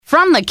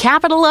From the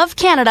capital of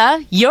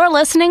Canada, you're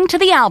listening to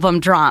The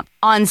Album Drop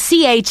on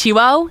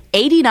CHUO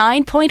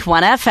 89.1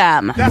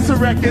 FM. That's a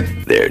record.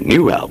 Their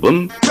new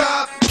album,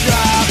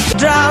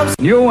 Drops.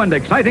 New and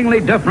excitingly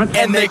different.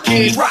 And they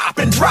keep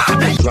dropping.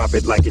 Drop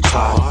it like it's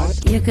hot.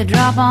 You could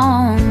drop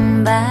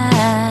on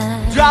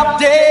by. Drop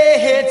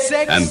dead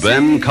sexy. and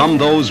then come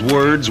those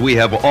words we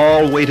have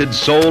all waited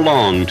so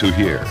long to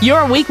hear.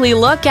 Your weekly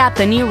look at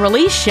the new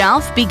release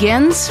shelf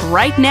begins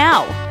right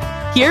now.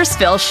 Here's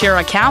Phil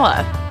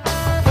Shirakawa.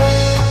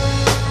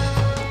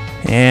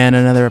 And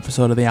another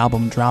episode of The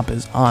Album Drop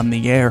is on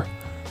the air.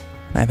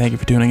 And I thank you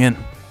for tuning in.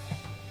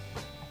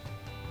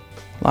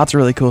 Lots of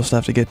really cool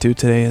stuff to get to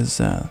today. It's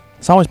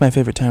always my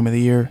favorite time of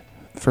the year.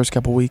 The first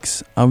couple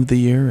weeks of the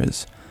year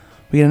is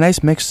we get a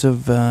nice mix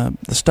of the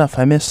stuff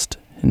I missed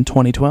in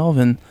 2012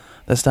 and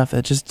the stuff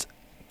that's just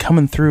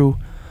coming through,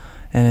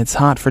 and it's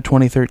hot for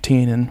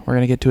 2013, and we're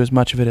going to get to as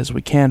much of it as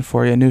we can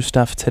for you. New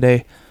stuff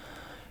today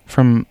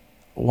from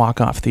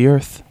Walk Off the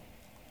Earth,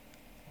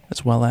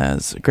 as well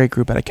as a great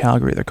group out of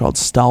Calgary. They're called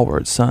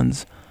Stalwart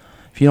Sons.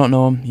 If you don't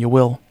know them, you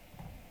will.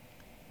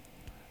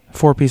 A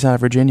 4-piece out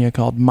of Virginia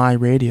called My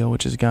Radio,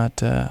 which has got,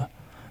 they're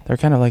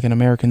kind of like an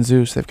American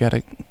Zeus. They've got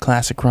a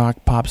classic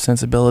rock pop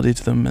sensibility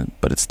to them,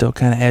 but it's still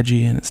kind of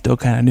edgy, and it's still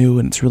kind of new,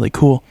 and it's really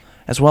cool.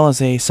 As well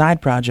as a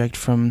side project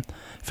from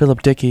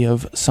Philip Dickey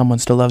of Someone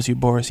Still Loves You,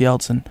 Boris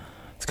Yeltsin.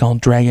 It's called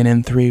Dragon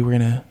N3. We're going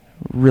to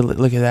really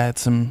look at that.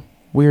 It's some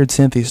weird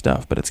synthy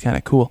stuff, but it's kind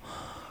of cool.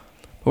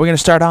 But we're going to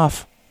start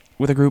off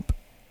with a group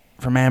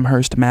from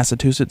Amherst,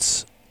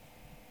 Massachusetts.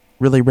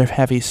 Really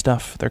riff-heavy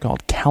stuff. They're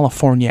called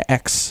California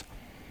X.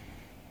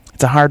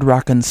 It's a hard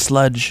rockin'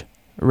 sludge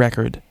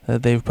record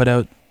that they've put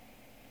out.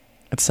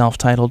 It's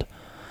self-titled.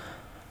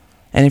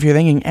 And if you're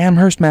thinking,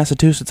 Amherst,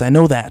 Massachusetts, I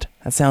know that.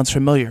 That sounds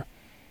familiar.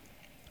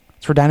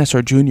 It's where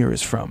Dinosaur Jr.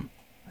 is from.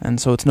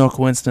 And so it's no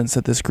coincidence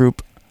that this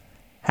group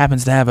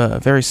happens to have a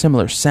very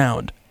similar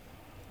sound.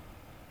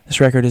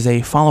 This record is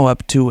a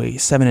follow-up to a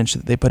 7-inch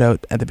that they put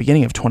out at the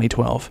beginning of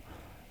 2012.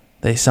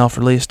 They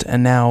self-released,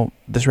 and now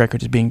this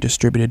record is being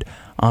distributed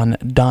on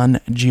Don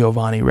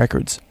Giovanni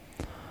Records.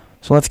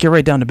 So let's get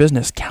right down to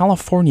business.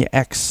 California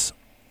X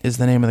is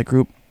the name of the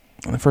group.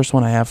 And the first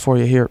one I have for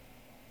you here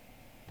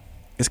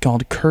is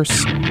called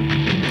Curse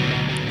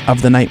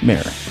of the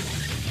Nightmare.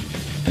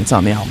 And it's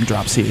on the album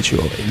Drop, CHUO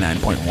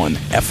 89.1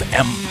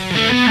 FM.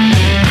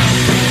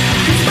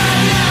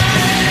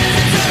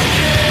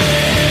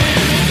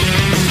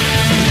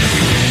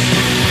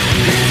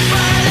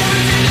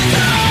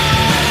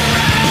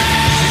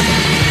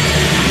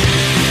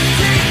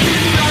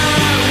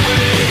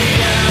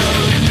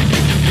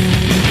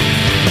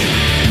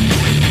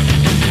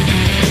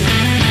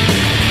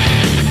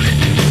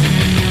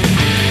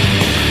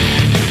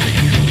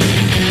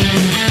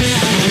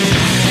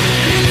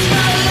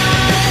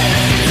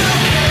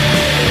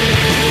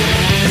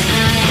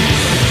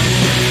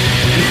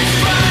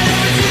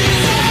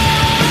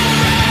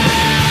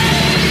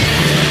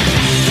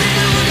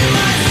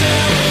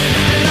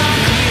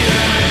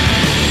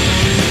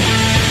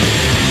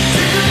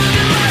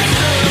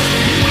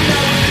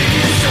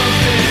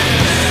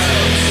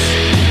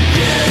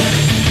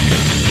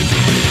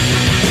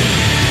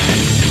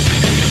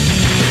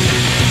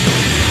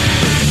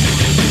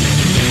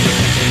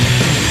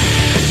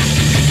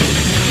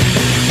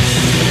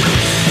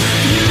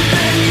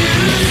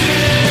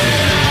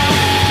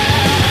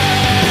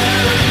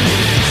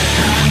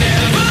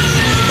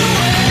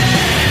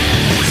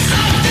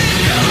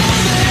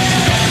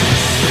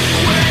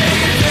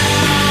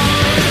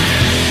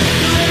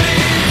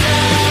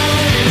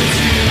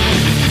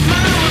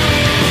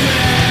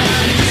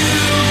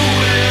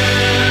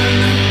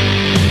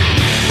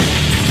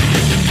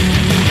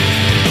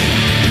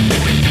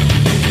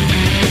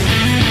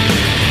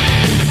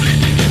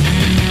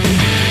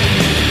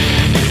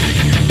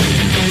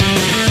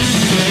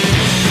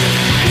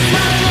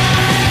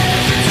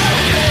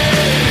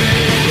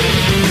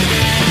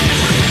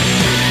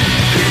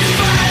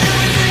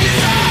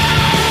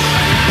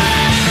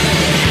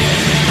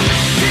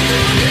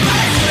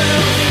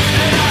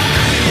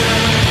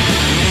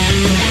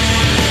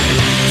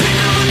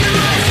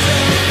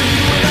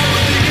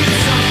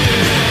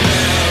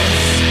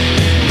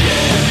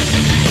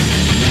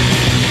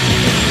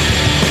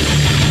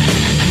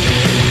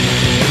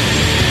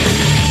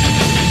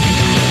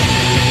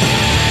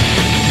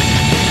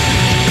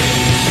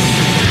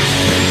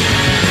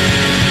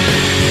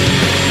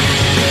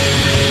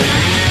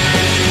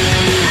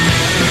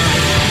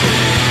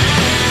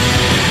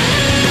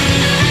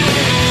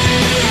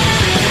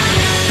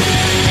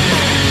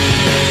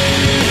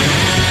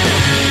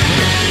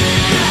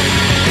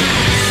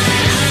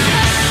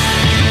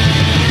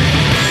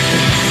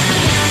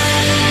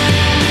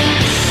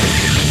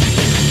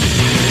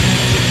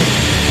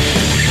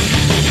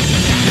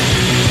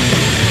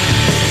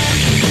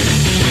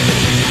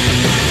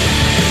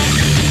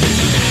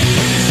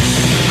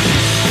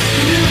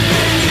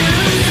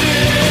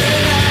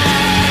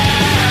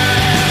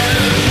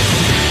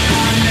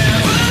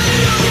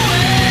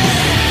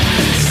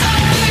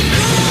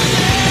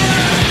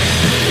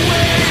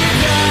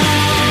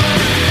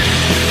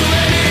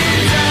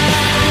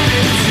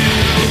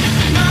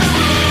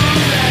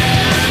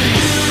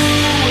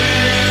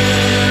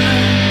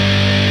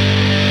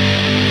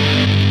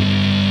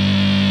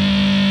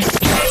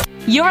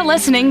 You're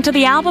listening to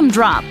the Album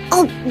Drop.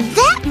 Oh,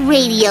 that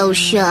radio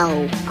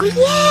show. Oh,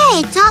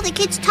 yeah, it's all the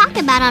kids talk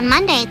about on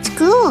Monday at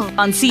school.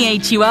 On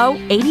CHUO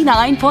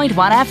 89.1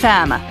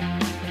 FM.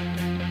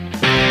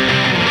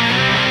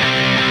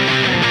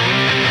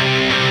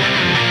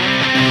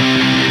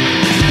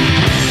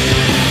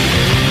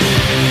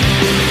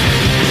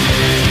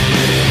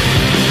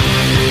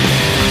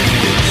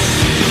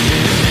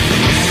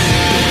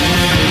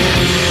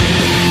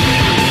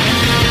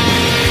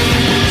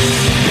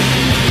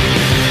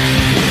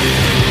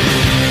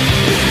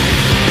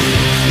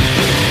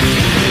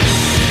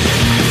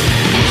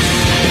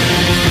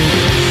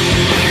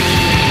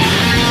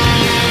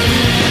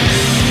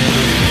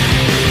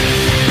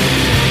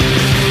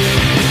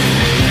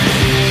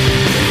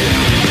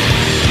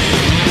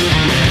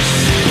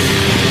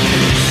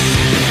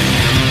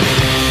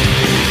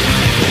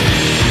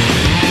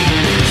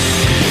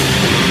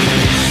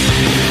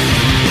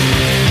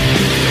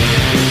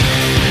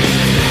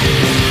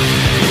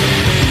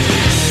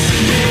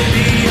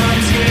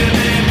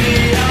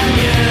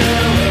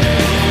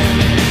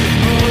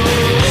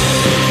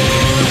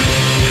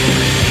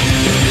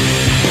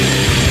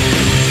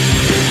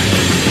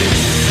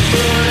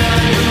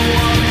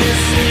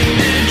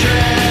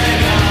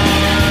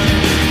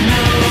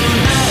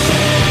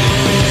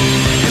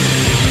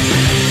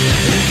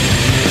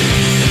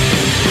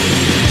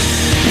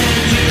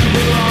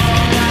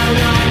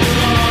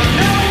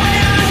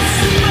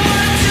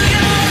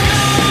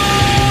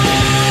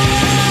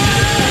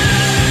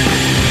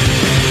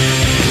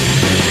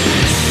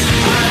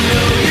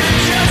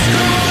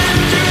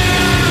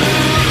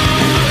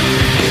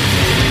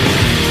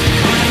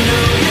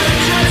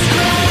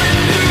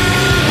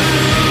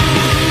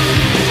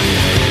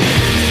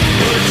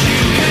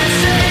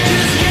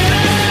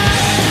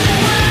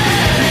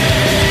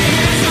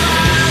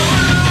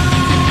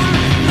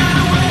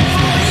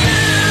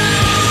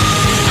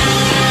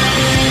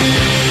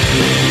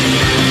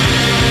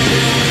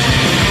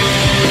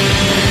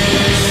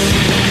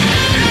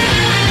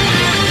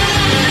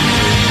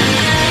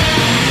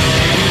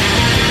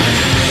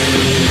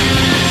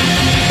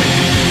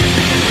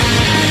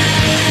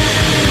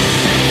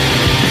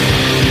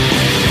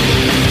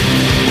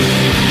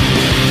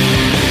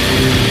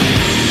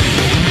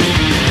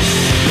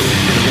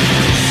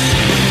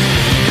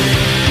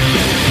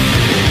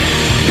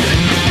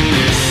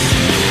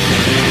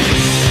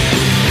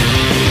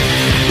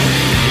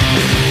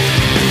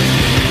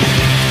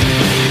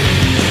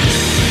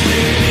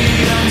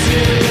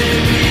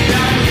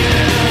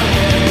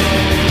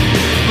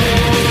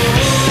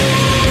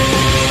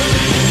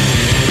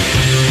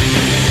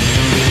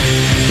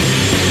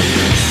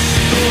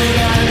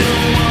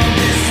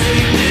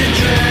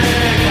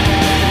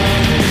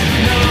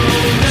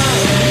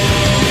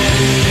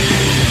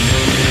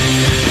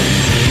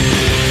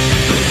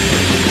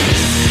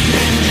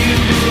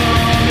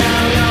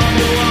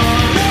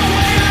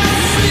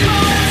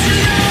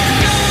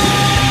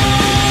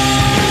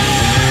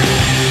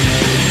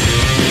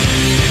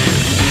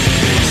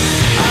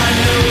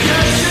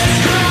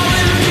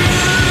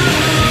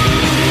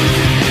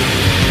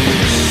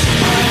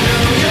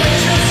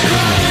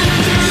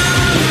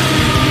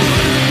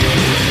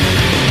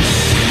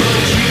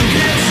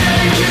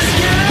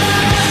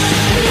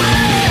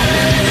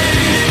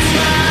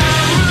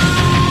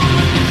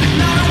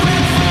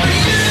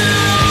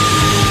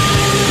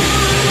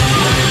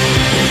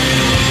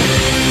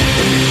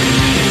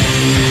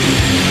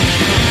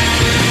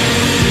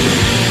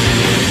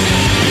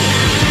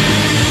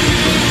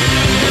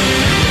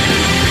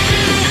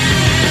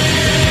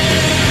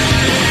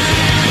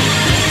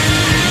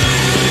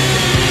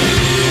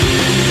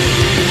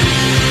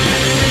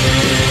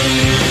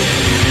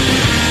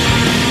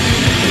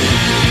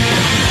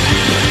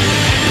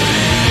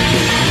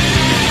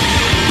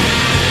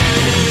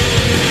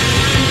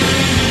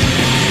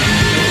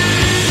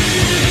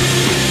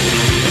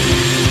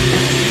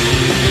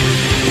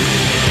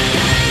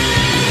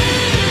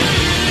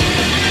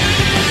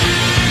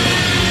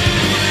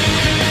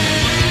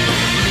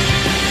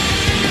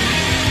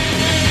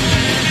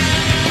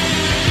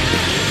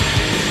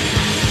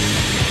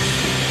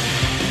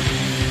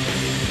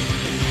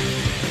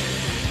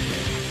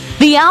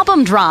 The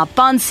Album Drop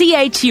on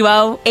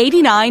CHUO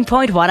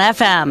 89.1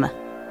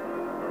 FM.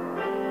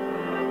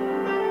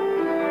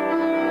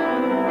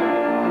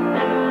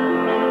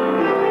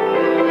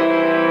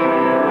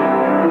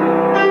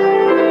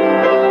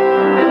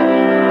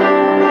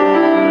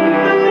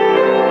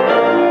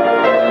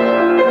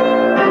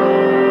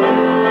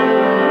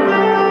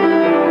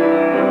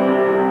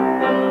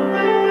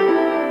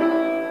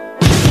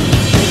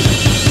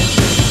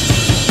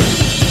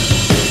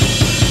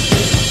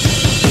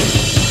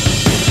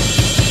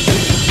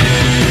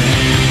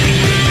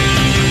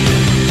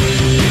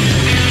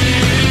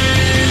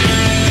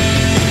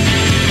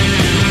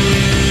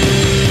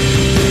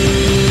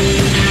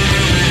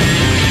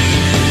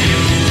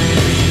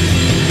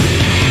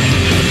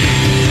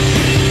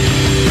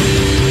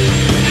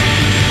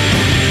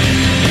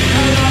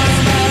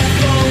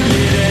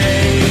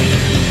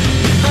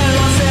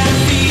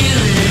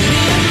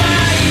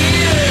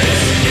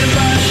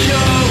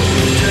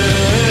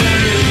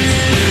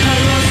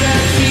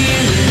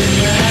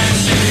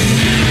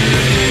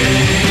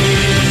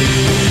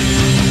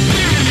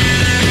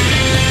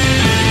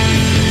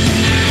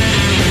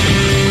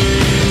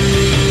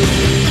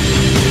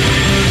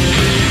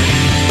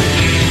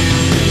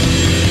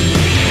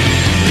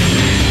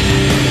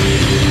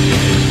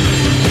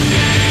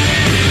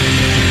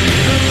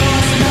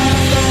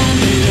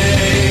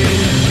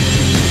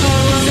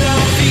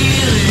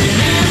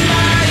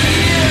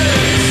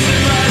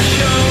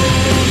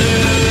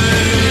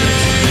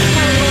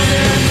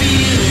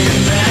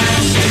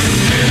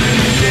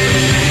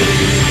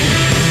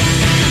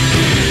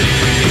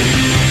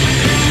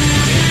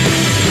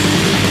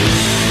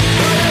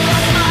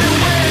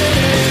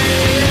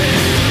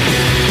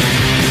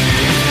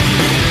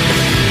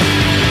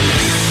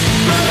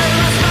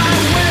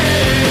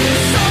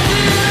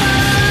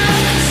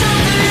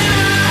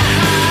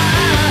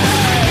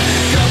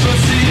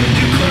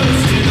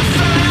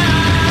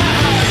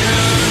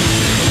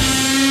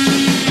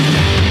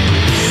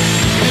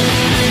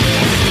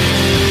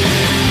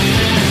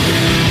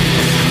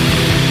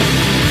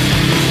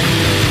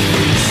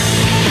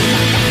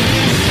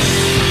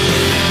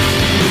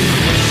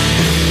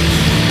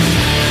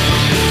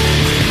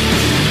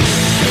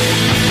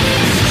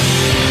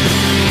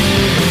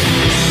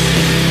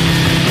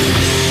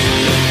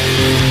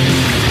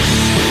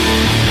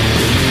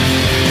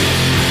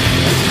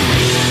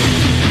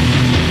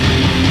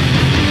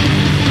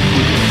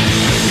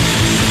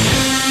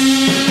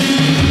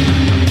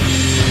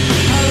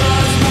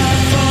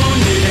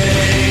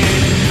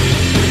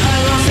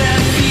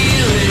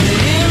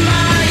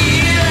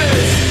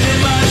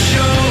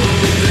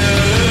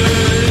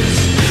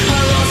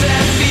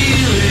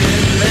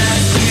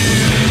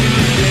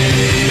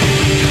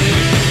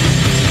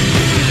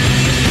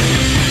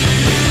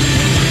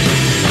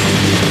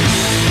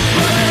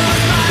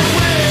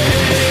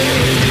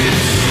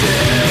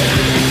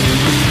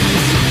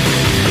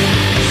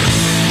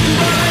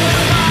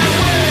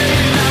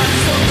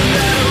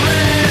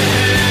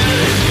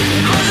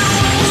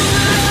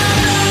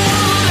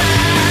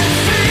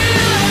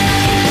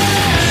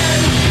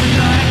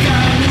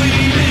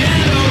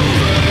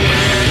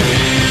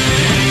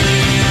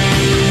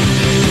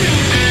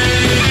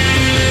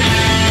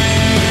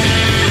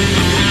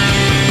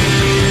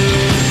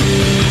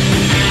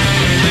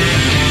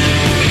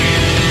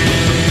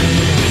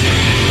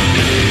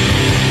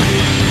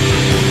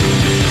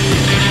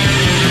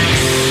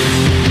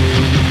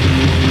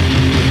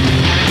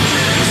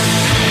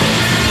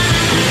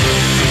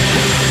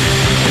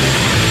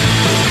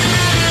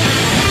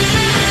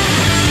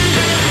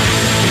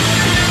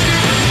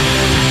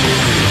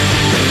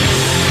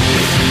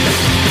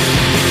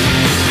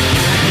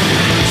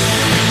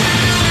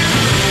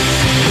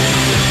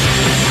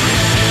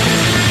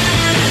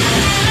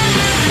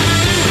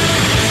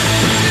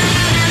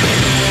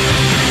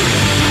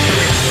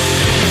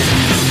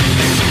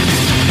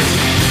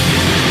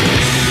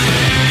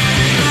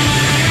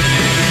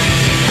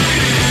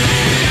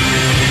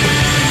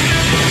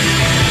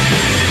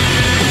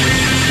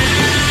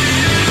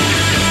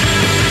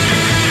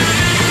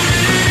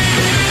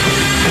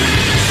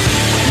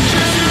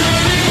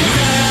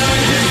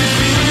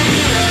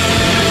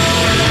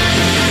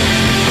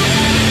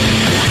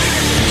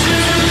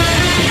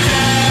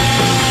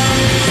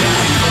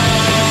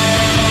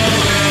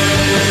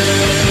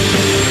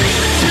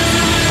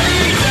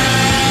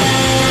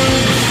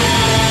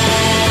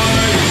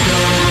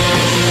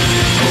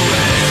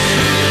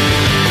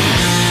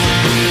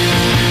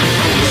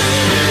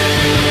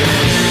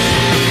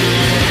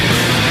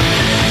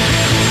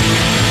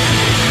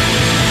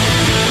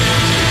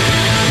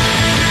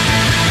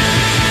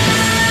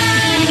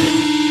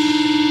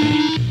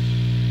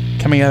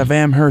 coming out of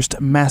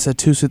Amherst,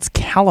 Massachusetts,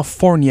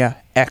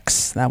 California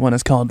X. That one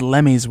is called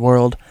Lemmy's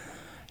World,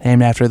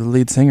 named after the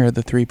lead singer of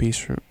the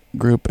three-piece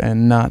group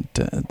and not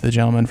the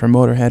gentleman from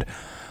Motorhead.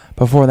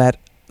 Before that,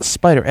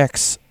 Spider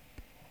X,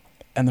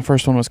 and the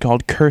first one was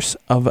called Curse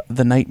of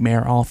the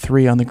Nightmare, all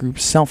three on the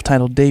group's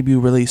self-titled debut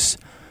release,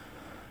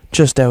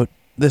 just out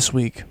this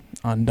week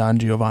on Don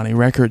Giovanni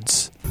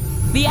Records.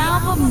 The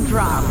album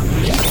drop.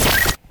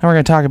 Now we're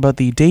going to talk about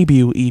the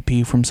debut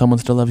EP from Someone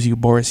Still Loves You,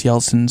 Boris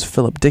Yeltsin's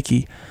Philip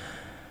Dickey.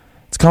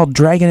 It's called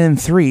Dragon in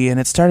 3, and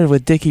it started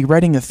with Dickey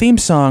writing a theme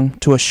song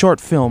to a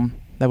short film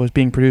that was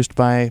being produced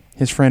by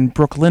his friend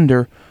Brooke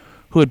Linder,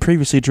 who had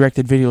previously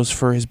directed videos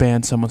for his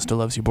band Someone Still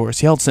Loves You,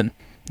 Boris Yeltsin.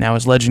 Now,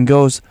 as legend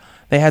goes,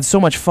 they had so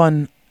much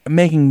fun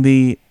making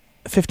the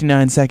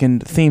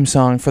 59-second theme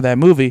song for that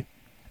movie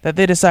that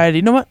they decided,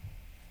 you know what,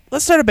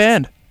 let's start a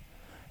band.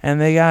 And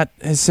they got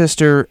his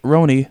sister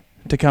Roni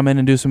to come in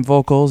and do some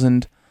vocals,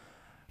 and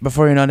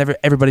before you know it,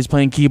 everybody's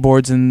playing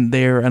keyboards, and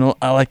they're an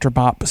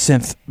electropop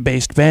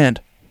synth-based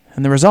band.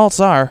 And the results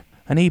are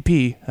an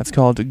EP that's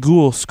called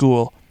Ghoul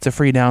School. It's a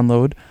free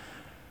download,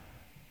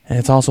 and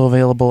it's also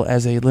available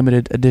as a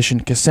limited edition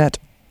cassette.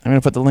 I'm going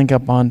to put the link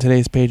up on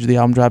today's page of the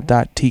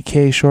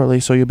albumdrop.tk shortly,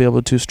 so you'll be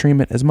able to stream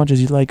it as much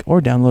as you like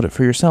or download it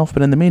for yourself.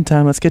 But in the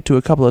meantime, let's get to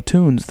a couple of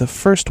tunes. The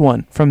first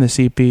one from this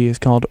EP is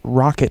called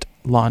Rocket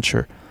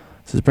Launcher.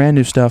 This is brand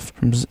new stuff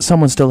from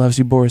Someone Still Loves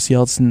You, Boris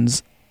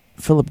Yeltsin's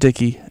Philip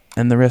Dickey,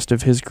 and the rest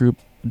of his group,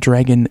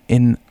 Dragon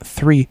in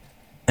 3.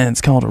 And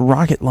it's called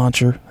Rocket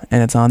Launcher,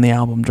 and it's on the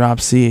album drop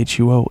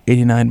CHUO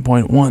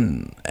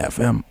 89.1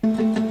 FM.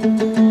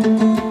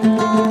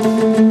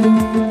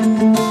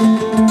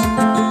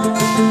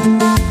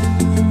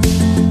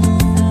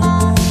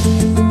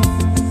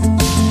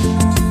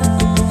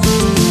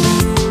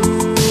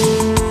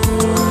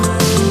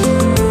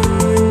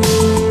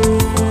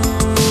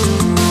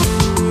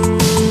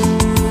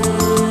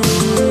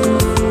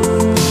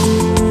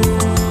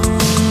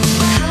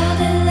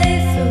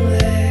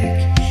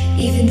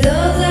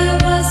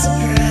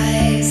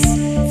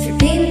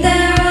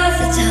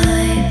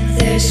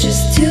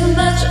 Just too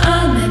much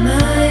on my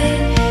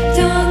mind.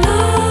 Don't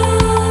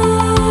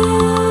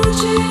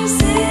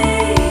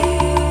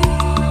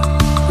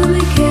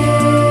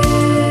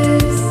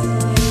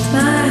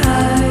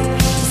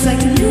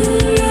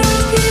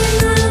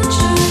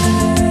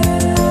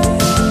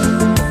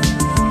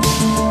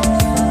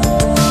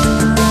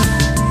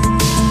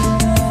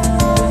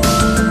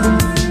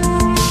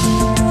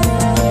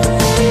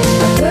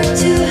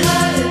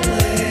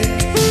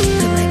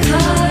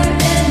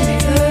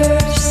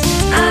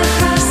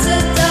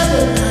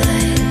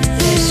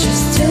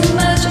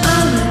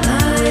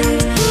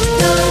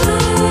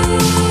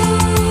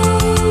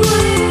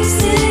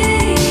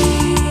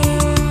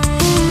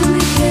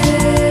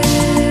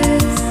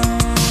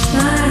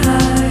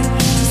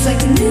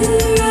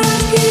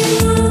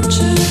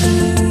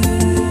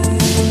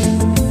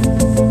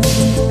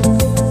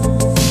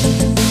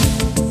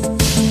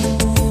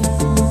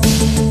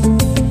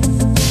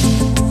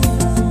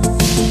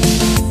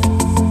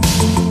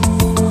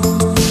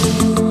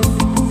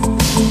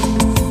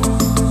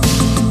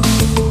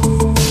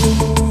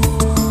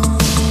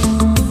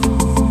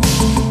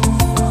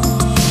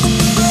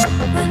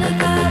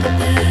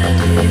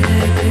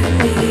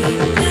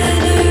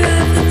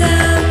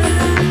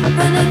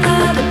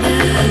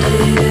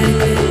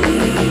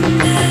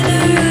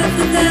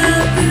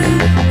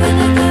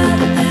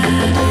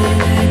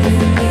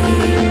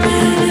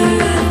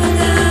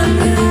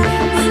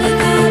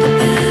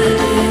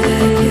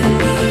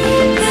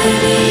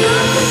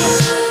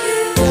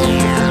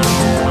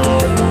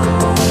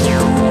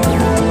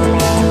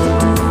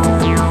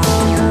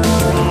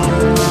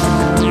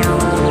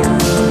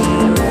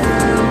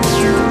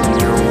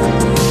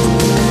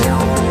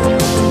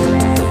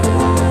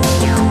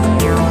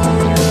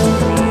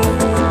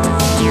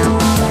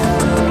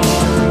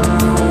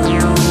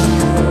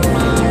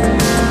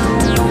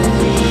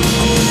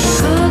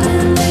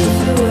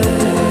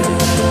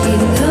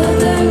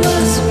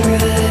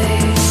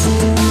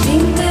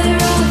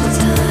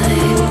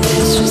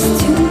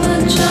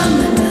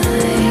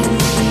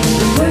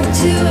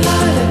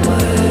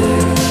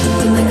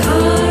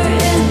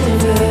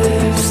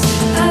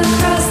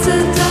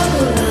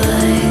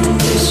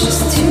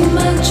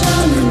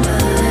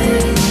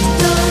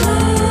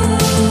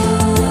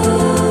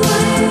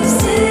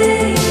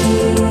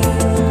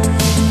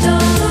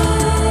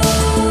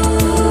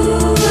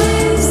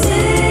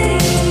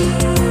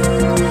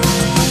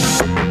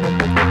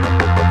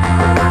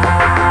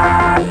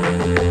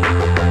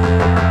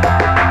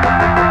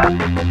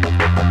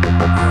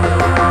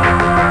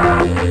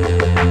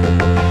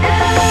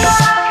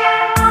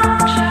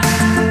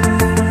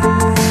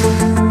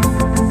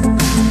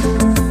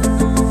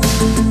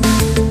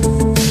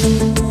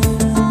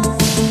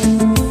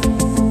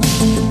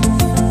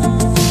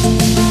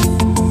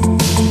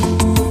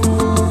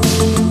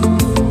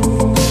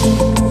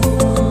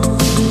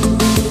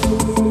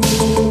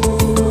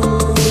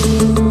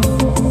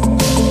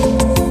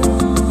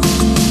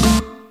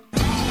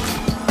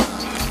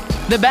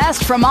The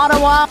best from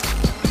Ottawa,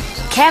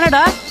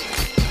 Canada,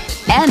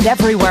 and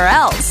everywhere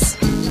else.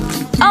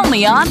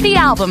 Only on The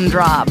Album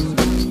Drop.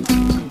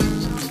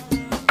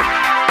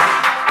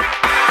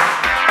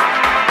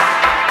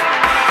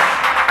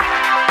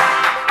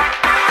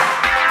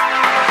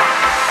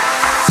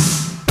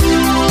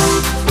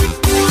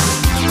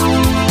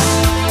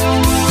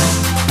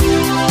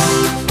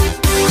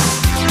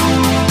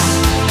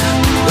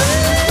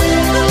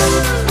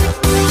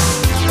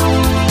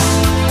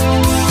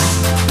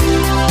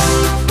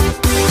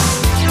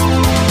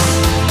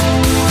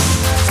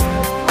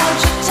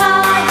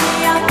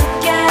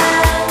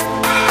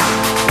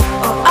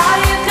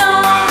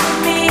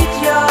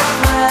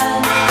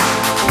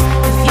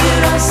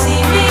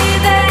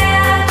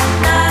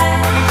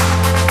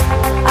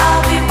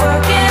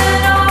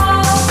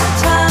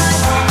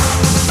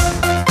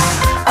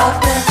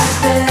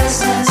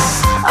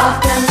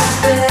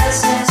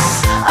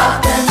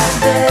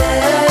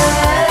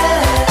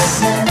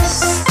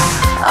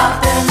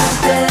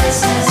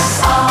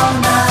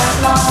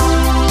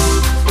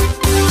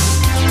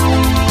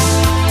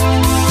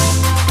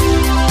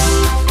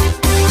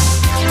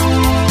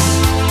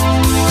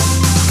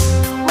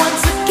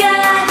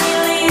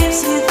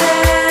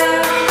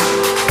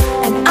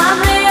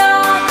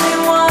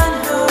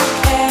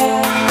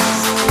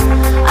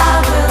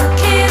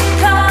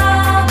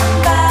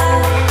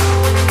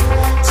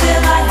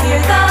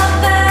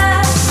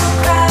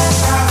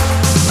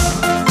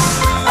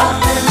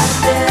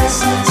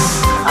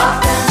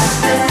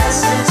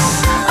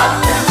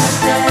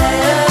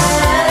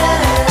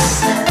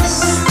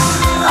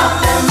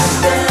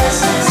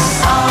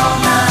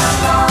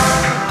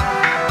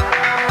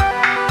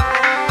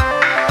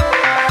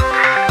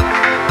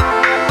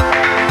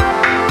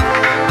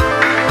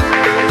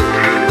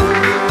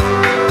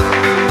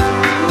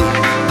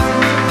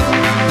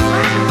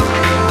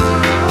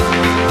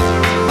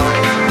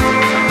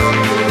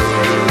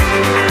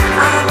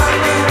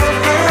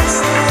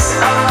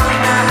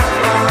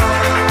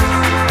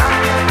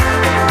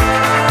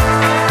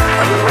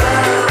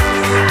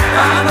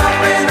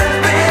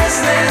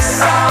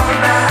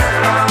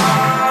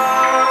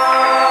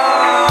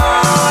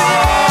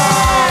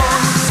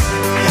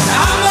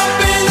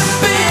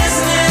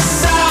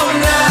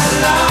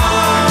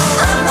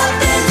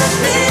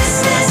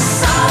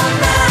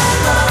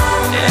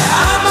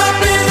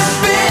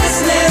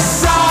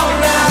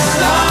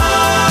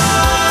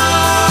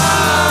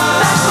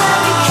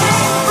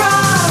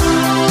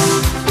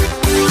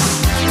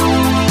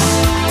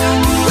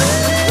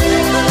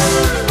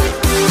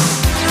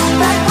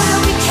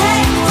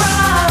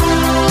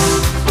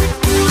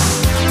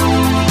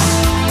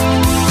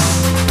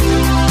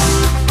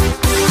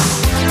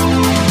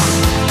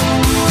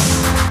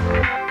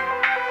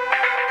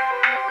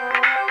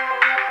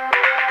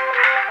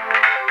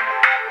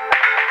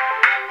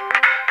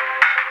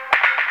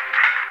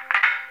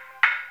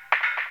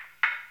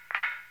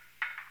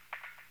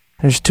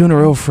 There's two in a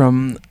row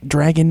from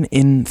Dragon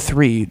in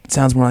 3. It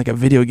sounds more like a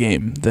video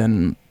game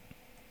than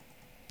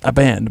a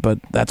band, but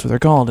that's what they're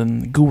called.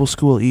 And Google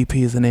School EP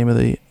is the name of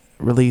the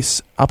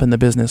release. Up in the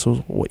Business was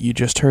what you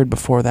just heard.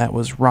 Before that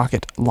was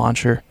Rocket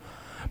Launcher.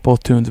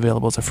 Both tunes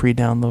available as a free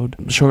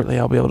download. Shortly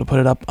I'll be able to put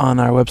it up on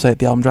our website,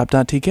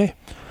 thealbumdrop.tk.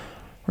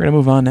 We're going to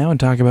move on now and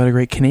talk about a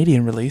great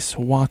Canadian release.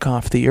 Walk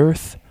Off the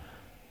Earth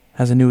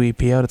has a new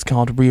EP out. It's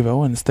called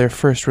Revo, and it's their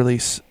first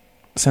release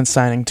since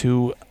signing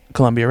to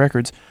Columbia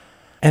Records.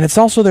 And it's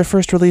also their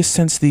first release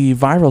since the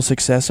viral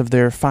success of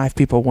their 5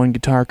 People 1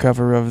 Guitar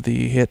cover of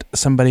the hit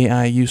Somebody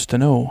I Used to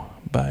Know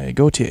by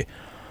Gautier.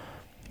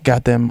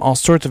 Got them all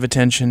sorts of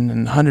attention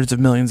and hundreds of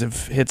millions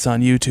of hits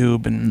on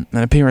YouTube and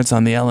an appearance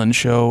on The Ellen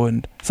Show.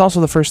 And it's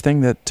also the first thing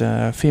that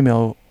a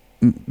female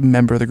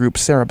member of the group,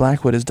 Sarah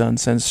Blackwood, has done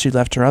since she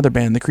left her other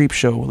band, The Creep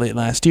Show, late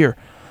last year.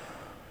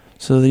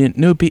 So the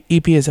new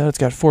EP is out. It's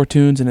got 4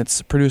 tunes, and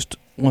it's produced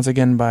once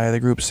again by the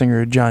group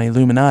singer Johnny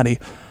Illuminati.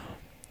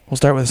 We'll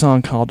start with a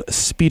song called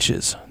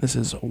Speeches. This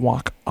is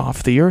Walk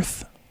Off the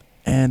Earth,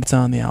 and it's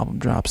on the album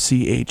drop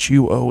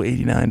CHUO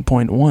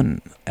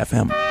 89.1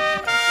 FM.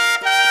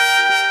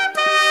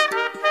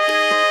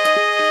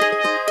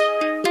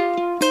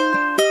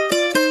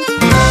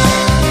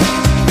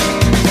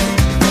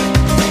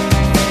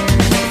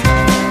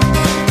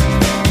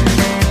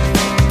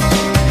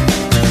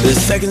 The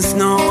second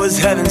snow was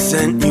heaven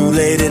sent. You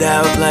laid it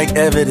out like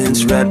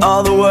evidence. Read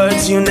all the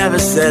words you never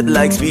said,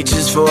 like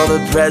speeches for the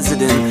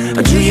president.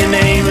 I drew your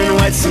name in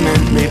wet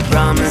cement, made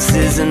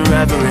promises in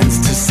reverence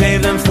to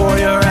save them for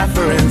your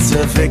reference.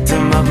 A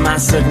victim of my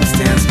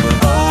circumstance, but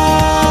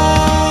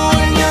oh,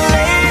 when you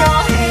lay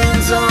your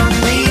hands on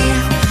me,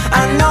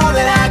 I know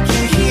that I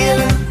can hear.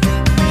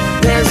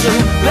 There's a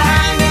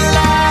blinding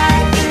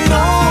light that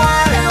no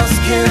one else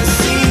can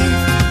see.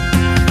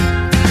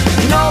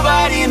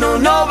 Nobody, no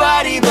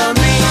nobody but me.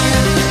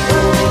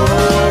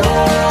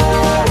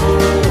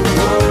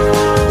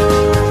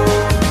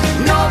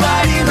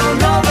 Nobody, no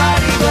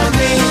nobody but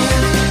me.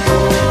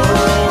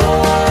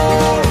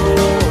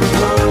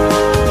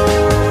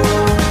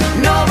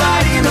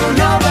 Nobody, no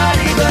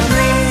nobody but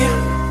me.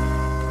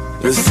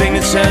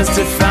 chapters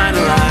to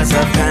finalize.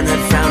 A pen had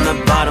found the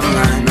bottom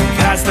line. The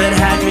past that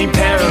had me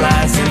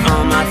paralyzed and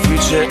all my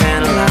future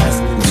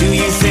analyzed. Do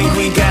you think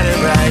we got it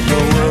right? The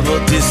world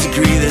will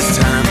disagree this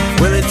time.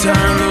 Will it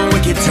turn the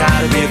wicked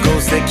tide to be a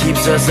ghost that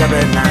keeps us up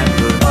at night?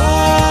 But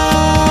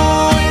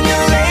oh, when you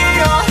lay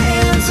your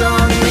hands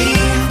on me,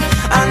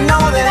 I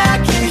know that I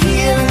can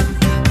hear.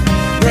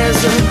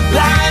 There's a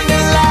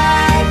blinding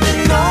light that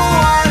no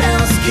one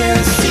else can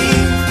see.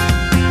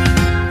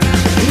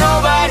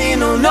 Nobody,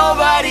 no,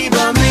 nobody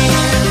but me.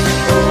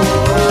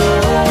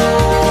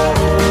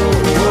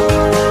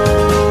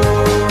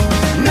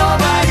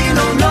 Nobody,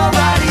 no,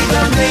 nobody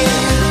but me.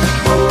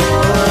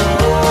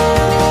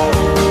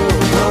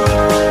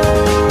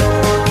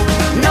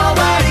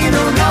 Nobody,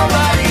 no,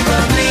 nobody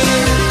but me.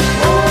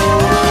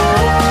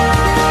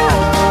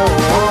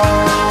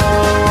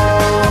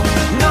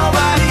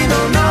 Nobody, no,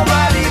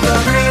 nobody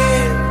but me.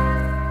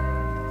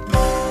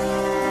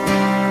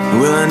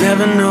 Will I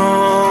never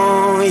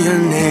know your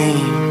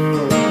name?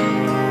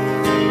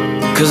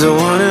 'Cause I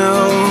wanna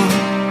know,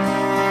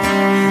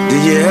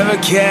 did you ever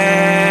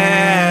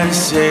care to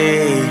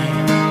say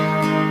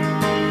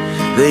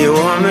that you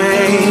want me?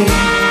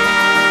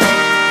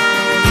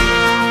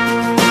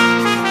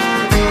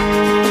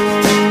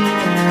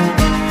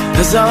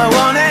 That's all I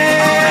wanted.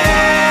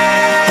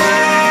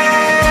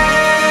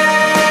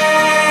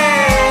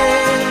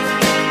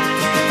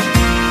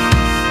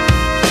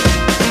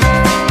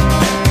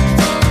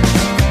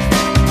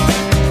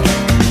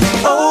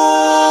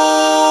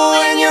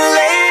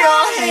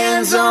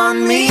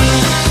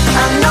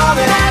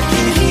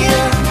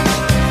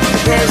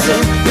 There's a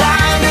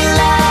blinding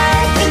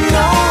light that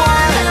no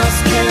one else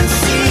can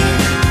see.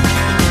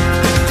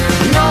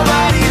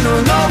 Nobody, no,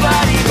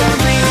 nobody but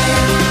me.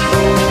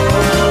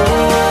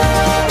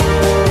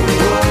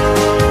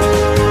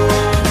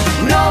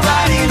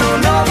 Nobody, no,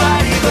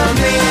 nobody but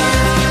me.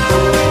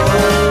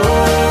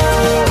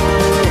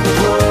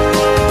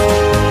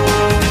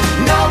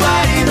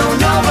 Nobody, no,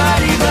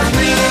 nobody but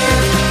me.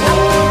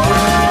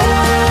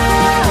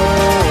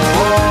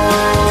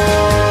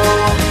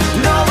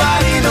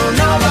 Nobody, no,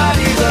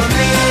 nobody but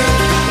me.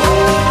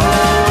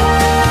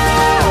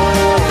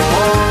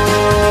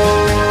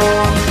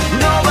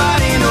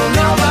 Nobody, no,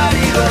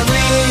 nobody but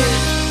me.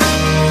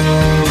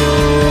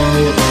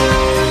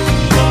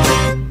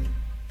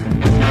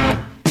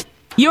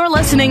 You're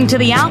listening to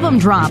the album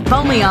drop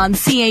only on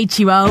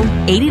CHUO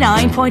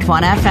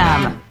 89.1 FM.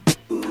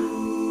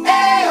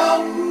 Ayo,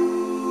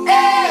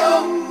 ayo,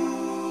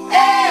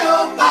 ayo,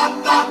 pop,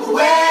 pop,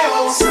 wayo.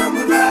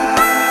 Summer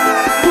vibe,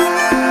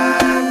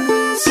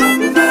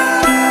 summer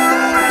vibe.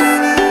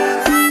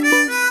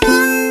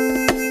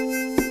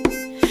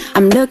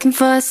 I'm looking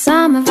for a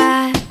summer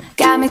vibe.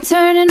 Got me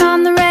turning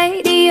on the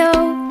radio.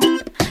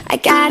 I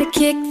gotta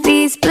kick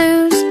these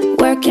blues.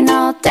 Working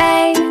all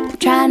day,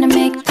 trying to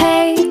make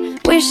pay.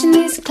 Wishing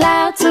these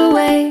clouds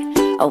away.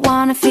 I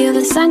wanna feel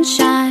the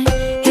sunshine.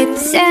 Hit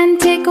the sand,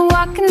 take a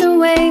walk in the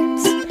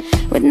waves.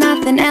 With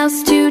nothing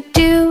else to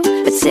do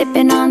but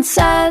sipping on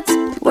suds.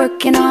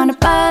 Working on a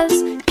buzz.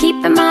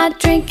 Keeping my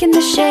drink in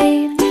the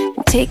shade.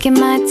 I'm taking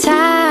my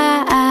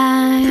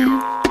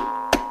time.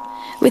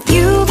 With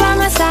you by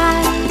my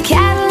side,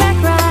 Cadillac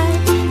ride.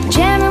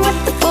 Jamming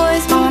with the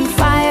boys, on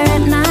fire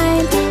at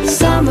night.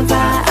 Summer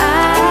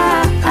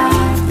vibe,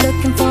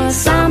 looking for a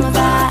summer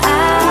vibe.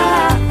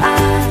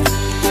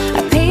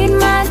 I paid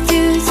my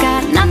dues,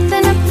 got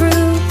nothing to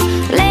prove.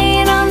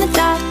 Laying on the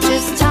dock,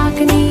 just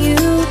talking to you.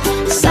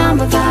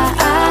 Summer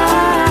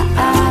vibe,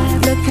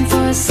 looking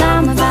for a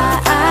summer vibe.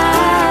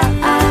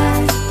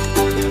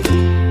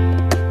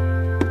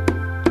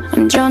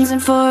 I'm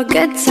jonesing for a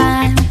good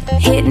time,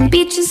 hitting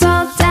beaches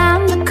all down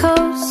the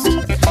coast.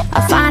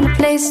 I'll find a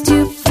place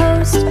to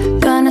post.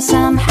 Gonna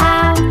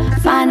somehow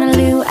find a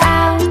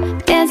luau,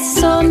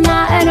 dance all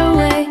night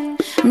away.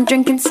 I'm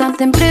drinking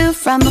something blue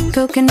from a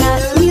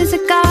coconut.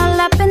 Music all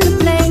up in the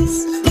place.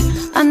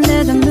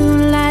 Under the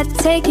moonlight,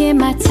 taking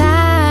my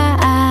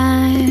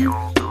time.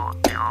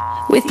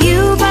 With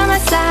you by my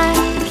side,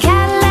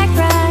 Cadillac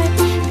ride.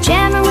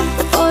 Jamming with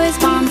the boys,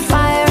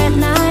 bonfire at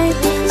night.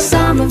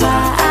 Summer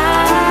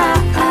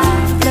vibe,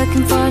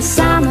 looking for a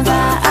summer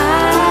vibe.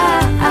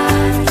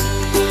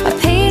 I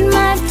paid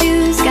my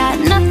dues, got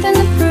nothing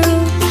to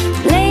prove.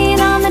 Laying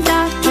on the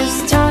dock,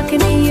 just talking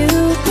to you.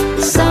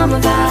 Summer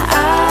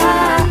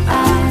vibe,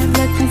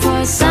 looking for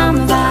a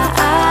summer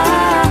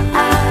vibe.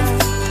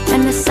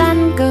 And the sun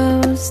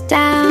goes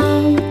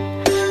down,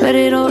 but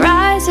it'll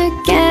rise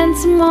again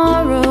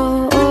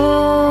tomorrow.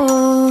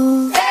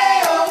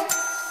 Ayo,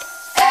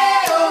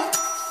 ayo,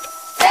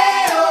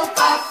 ayo,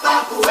 pop,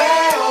 pop,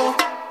 wayo.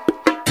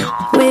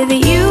 With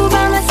you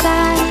by my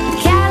side,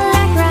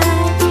 Cadillac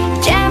ride.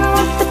 Jamming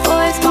with the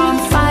boys,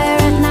 bonfire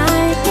at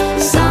night.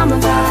 Summer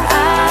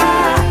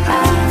vibe,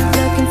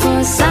 looking for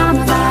a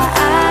summer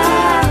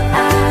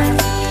vibe.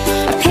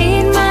 I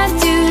paid my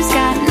dues,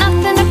 got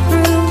nothing to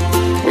prove.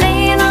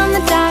 Laying on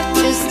the dock,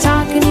 just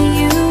talking to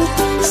you.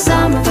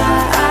 Summer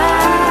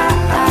vibe,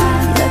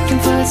 looking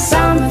for a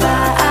summer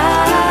vibe.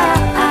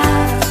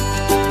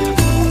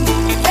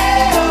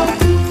 Ayo,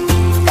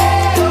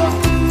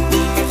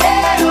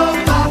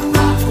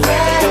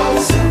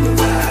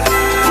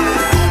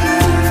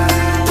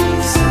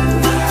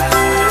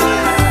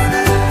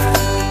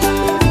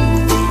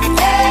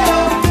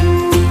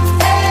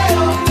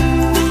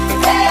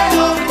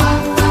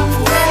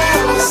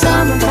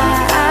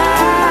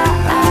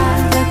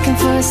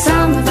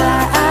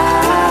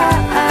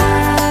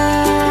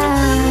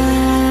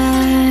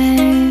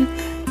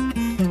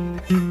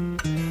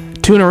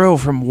 Two in a row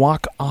from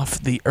Walk Off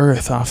the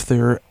Earth off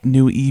their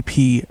new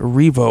EP,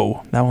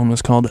 Revo. That one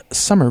was called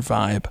Summer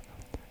Vibe.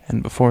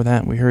 And before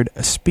that, we heard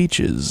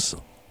Speeches.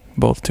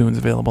 Both tunes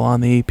available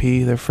on the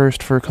EP. Their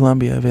first for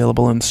Columbia,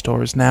 available in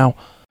stores now.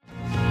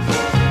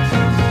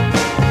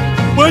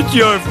 What's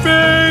your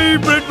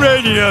favorite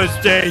radio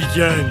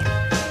station?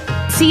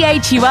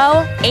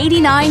 CHUO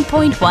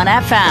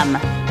 89.1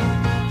 FM.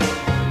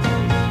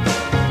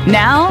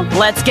 Now,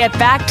 let's get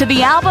back to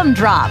the album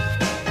drop.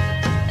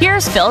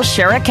 Here's Phil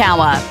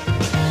Shirakawa.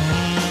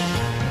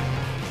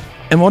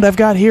 And what I've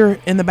got here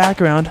in the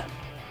background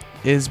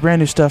is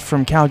brand new stuff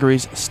from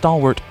Calgary's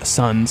Stalwart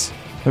Sons.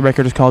 The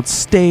record is called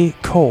Stay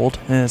Cold,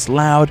 and it's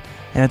loud,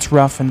 and it's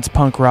rough, and it's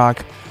punk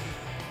rock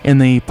in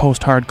the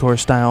post-hardcore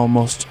style,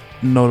 most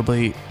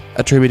notably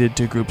attributed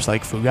to groups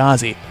like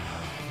Fugazi.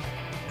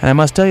 And I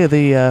must tell you,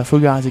 the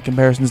Fugazi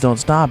comparisons don't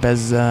stop,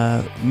 as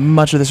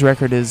much of this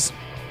record is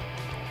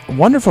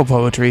wonderful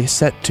poetry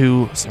set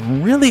to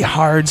some really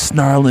hard,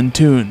 snarling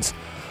tunes.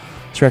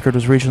 This record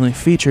was recently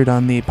featured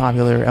on the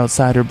popular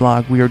outsider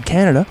blog Weird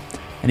Canada,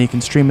 and you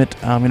can stream it.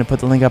 I'm going to put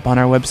the link up on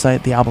our website,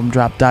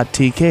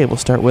 thealbumdrop.tk. We'll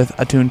start with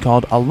a tune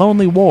called A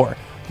Lonely War.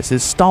 This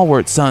is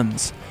Stalwart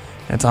Sons,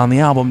 and it's on the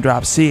album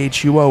drop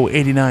CHUO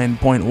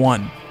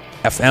 89.1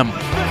 FM.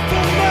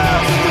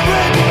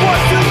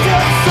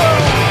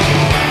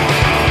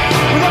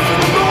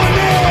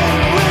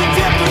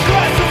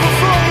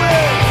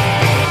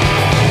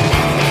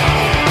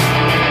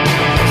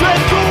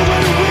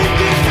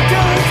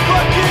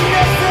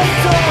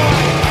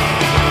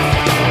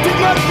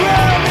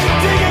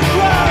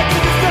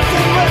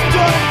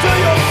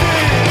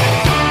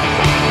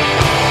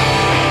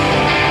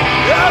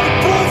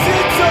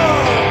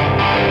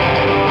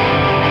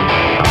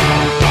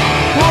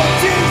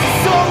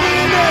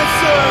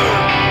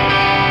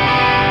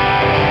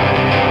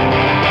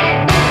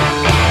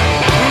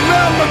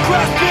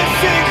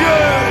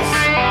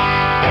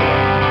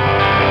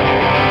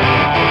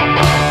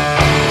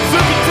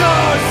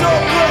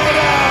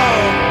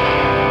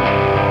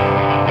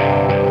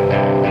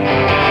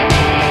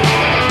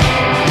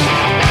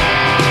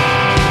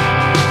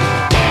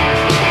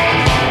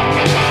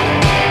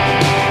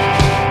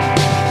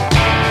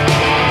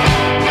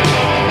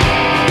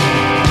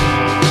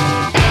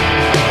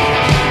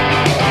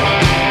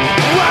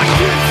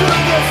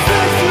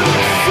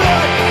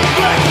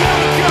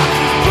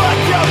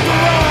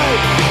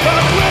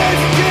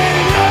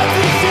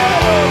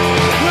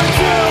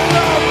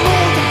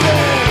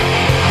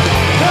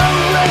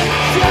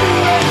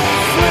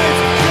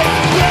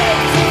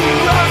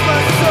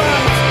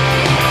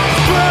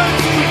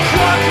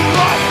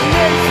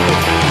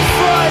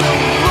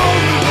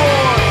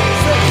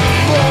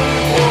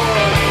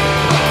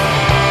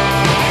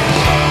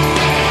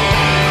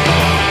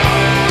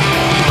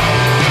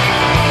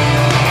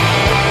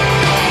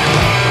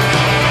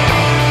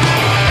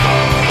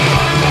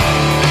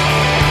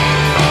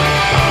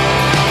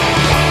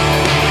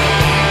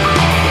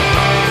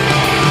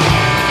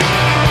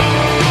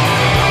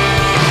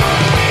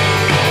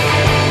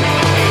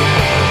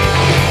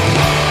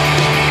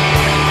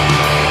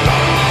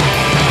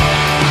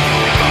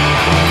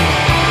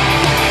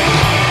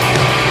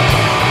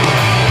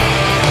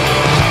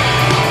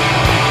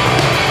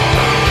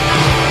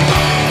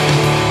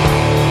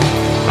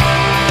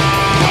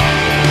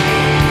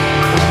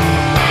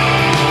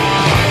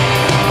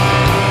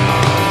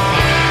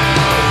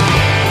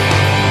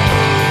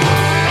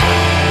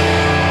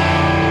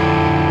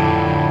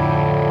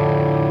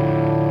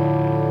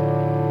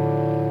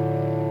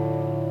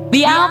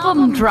 The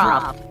album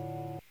drop.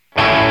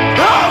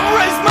 I'll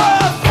raise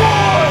my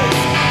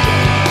voice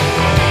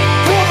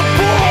for the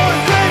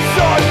boys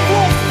inside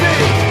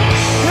Wolfspeak,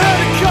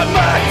 and to cut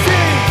my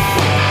teeth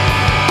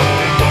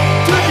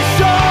to the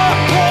sharp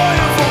point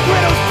of a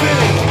widow's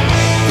peak.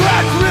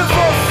 Black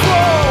river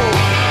flow,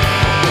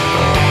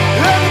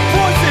 and the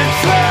poison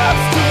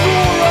traps to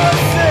lure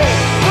us in,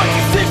 but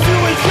you stick to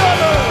each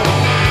other,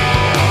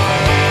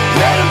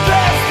 and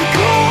that's the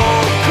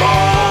cold,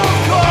 cold,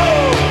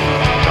 cold.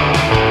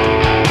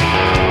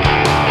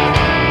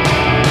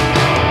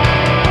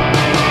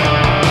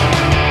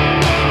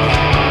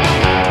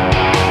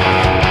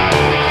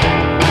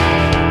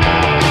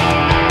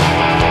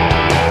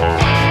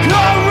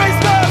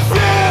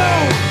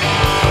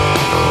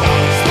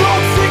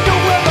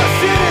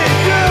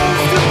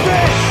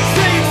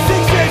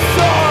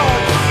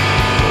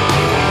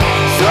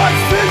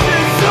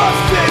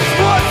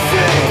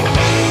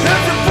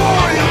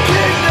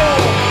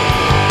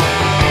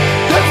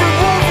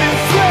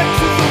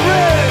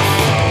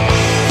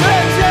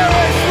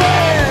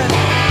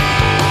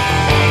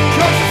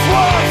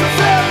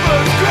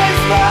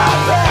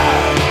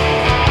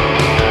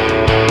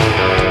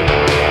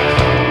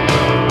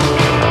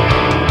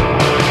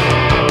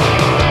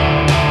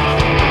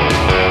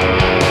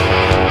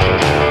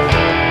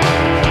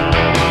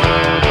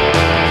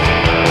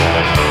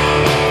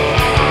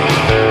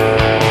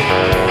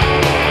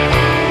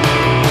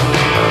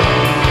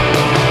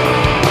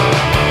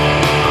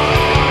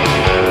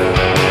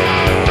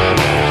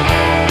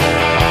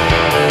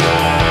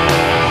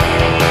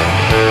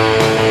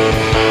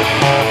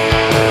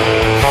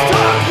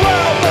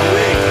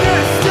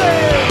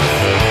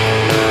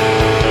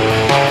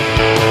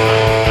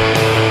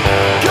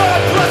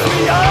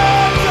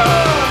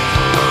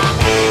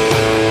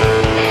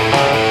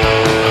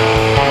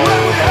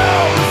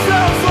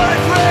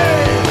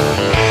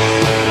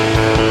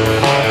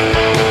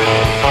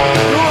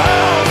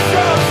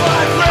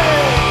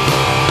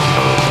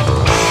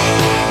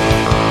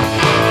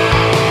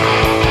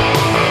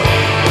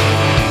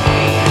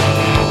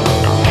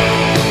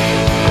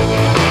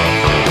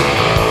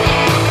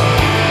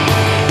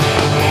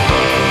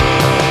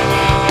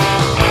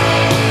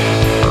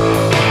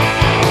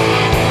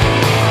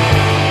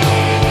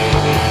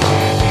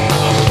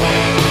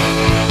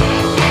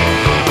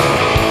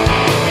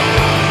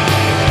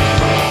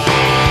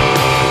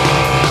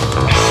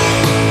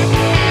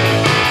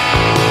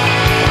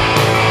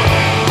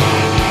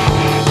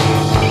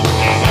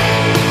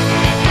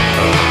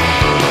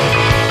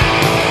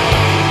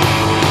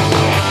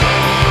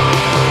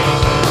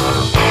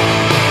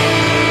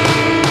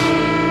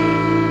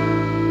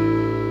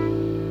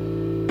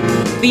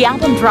 The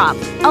Album Drop,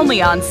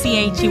 only on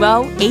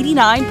CHUO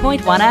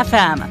 89.1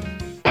 FM.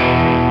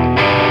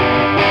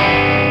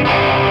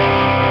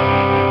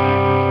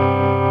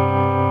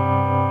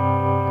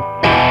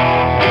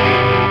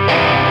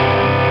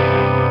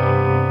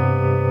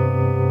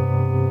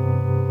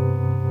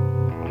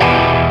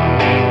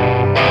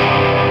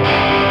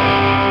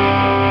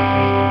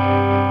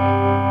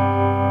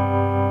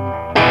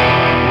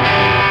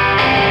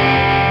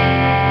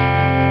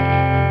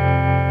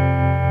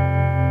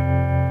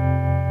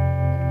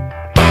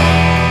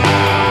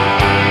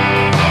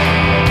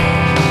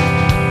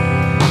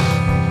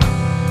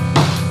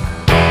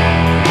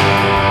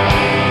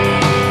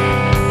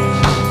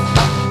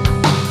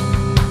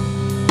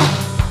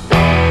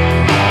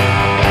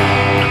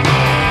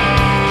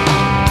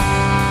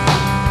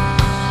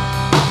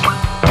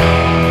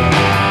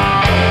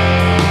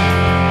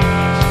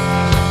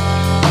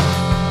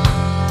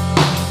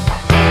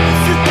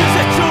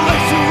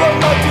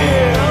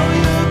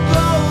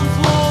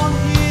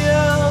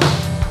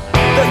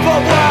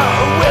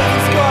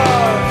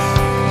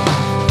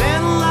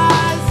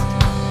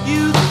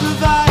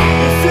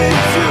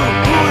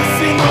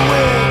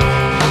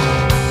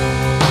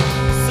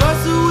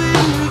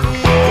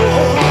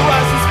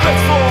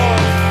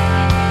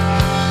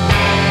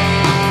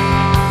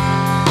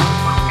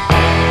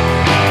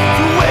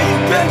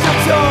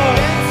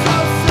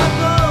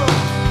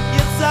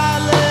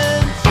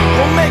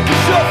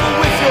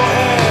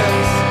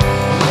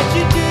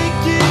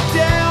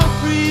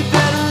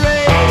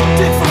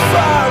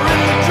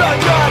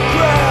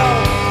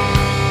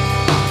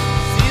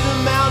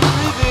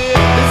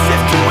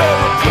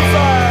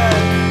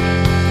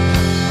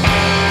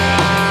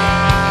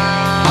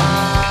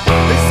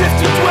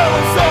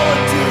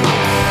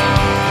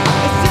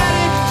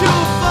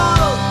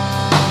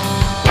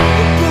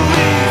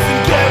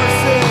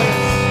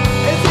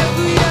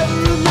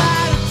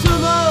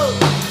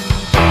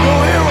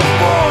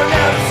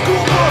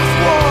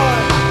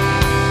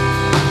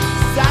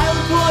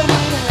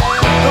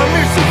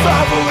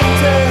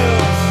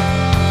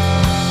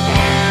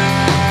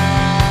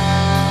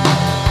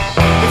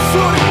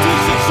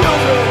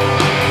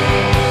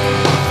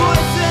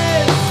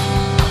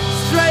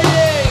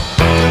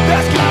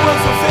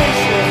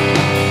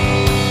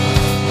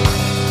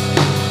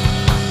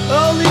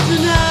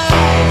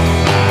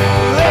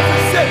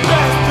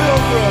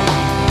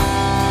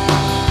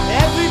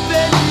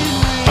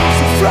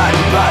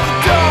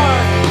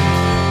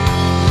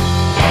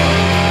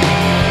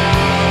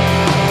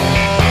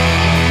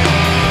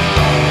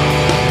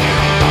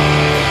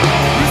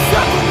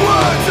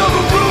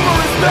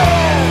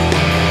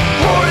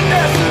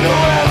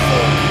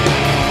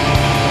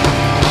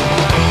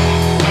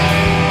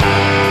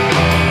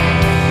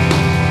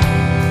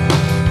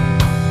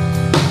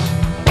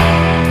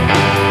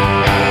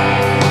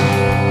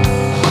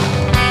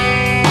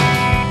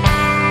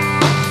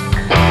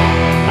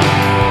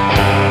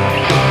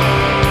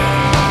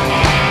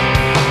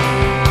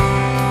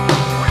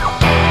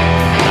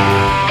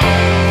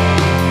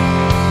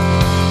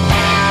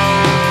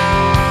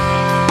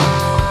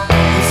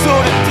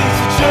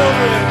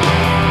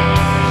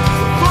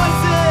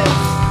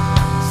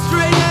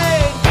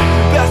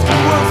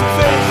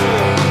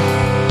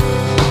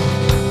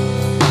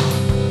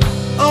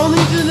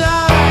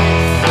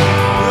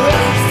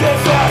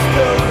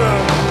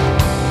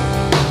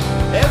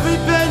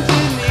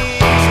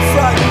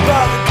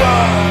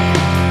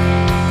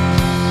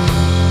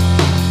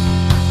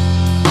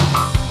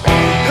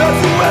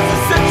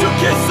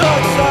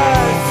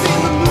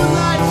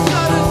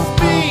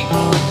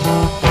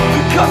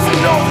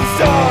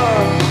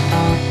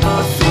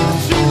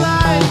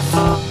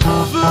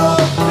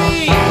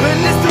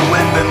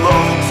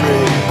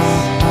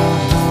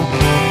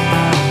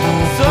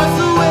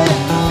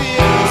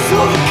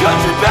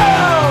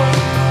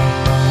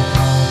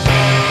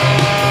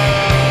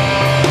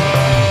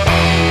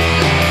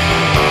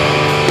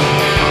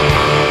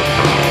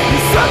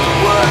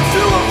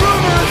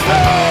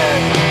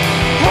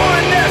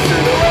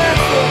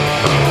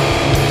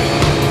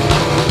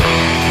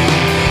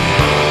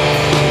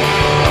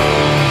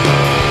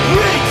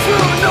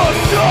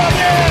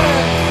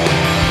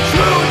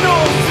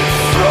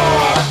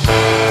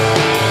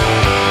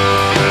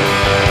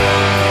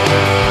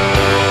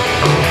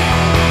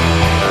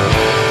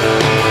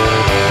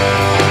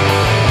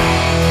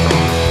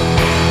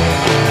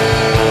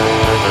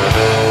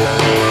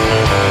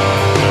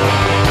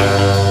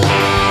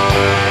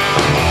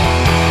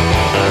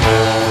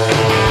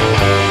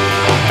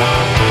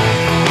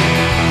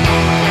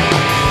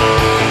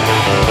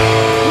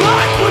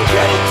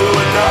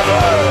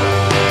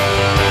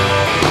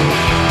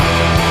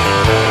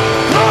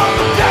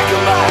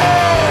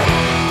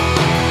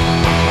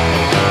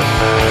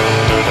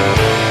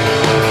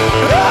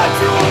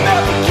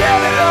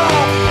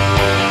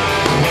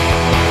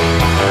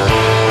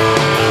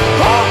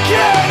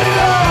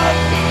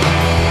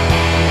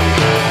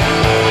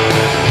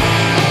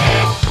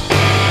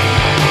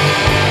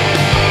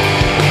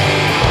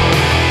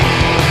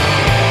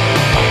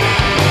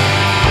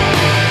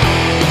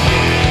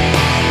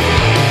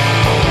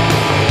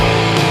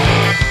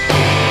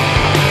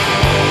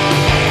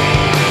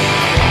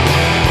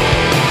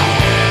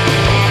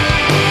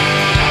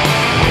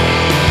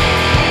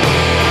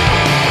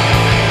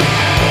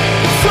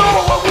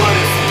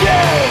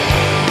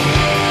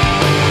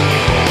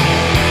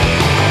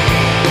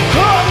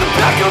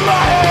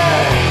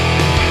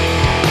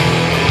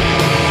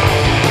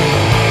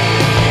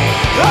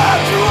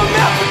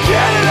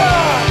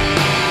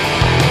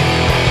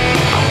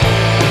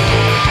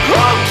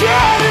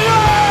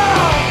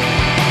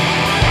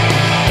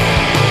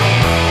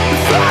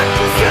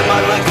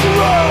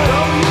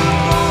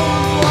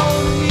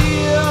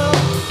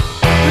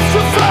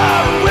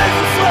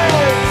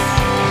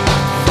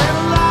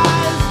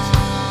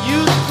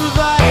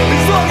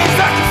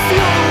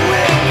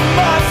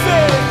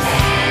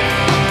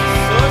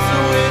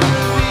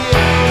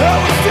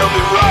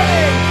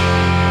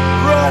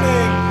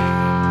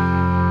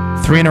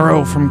 3 in a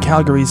row from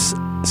Calgary's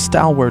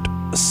Stalwart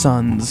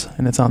Sons,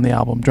 and it's on the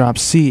album Drop,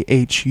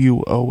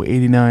 CHUO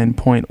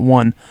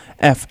 89.1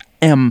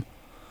 FM.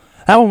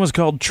 That one was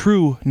called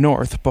True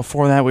North.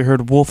 Before that, we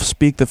heard Wolf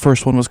Speak. The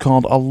first one was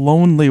called A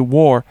Lonely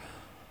War.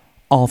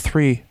 All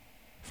three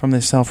from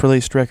this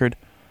self-released record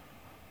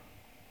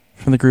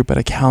from the group out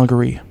of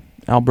Calgary,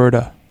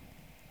 Alberta,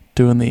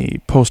 doing the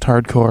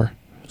post-hardcore,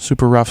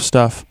 super rough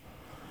stuff,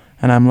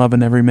 and I'm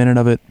loving every minute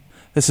of it.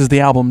 This is the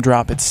album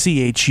Drop. It's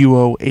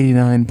CHUO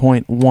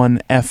 89.1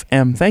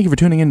 FM. Thank you for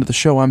tuning into the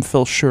show. I'm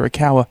Phil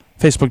Shirakawa.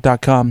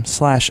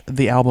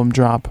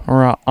 Facebook.com/thealbumdrop,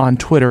 or on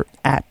Twitter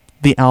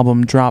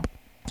 @thealbumdrop.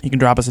 You can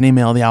drop us an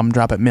email,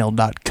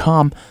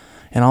 thealbumdrop@mail.com,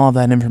 and all of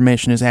that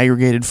information is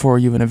aggregated for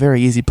you in a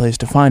very easy place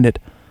to find it,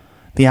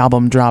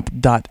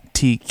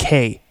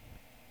 thealbumdrop.tk.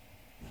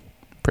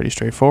 Pretty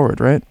straightforward,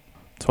 right?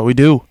 That's what we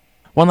do.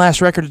 One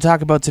last record to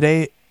talk about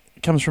today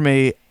comes from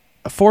a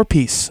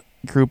four-piece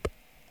group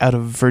out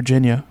of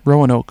Virginia,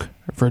 Roanoke,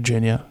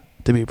 Virginia,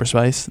 to be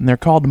precise, and they're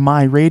called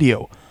My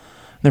Radio.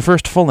 Their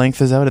first full-length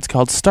is out. It's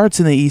called Starts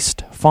in the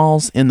East,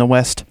 Falls in the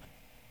West,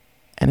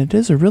 and it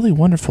is a really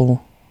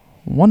wonderful,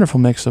 wonderful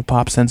mix of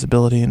pop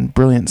sensibility and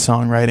brilliant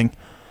songwriting.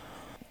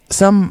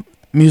 Some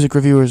music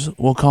reviewers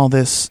will call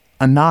this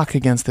a knock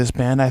against this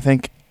band. I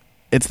think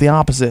it's the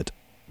opposite,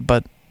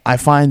 but I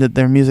find that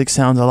their music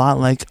sounds a lot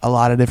like a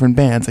lot of different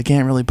bands. I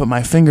can't really put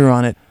my finger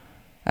on it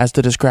as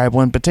to describe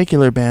one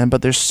particular band,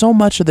 but there's so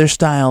much of their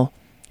style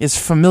is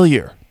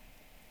familiar,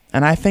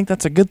 and I think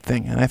that's a good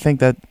thing, and I think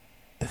that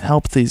it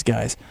helps these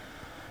guys.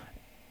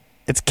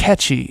 It's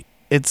catchy,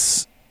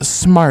 it's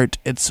smart,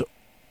 it's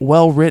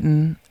well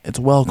written, it's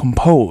well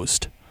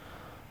composed,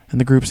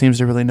 and the group seems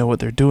to really know what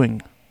they're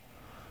doing.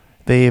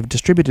 They've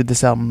distributed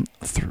this album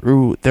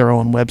through their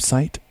own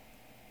website,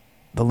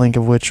 the link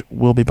of which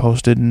will be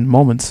posted in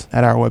moments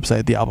at our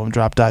website,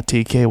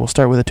 thealbumdrop.tk. We'll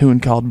start with a tune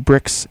called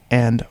Bricks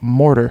and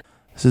Mortar.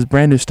 This is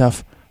brand new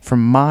stuff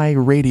from My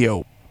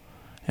Radio,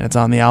 and it's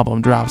on the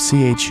album Drop,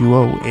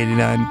 CHUO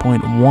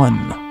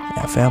 89.1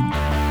 FM.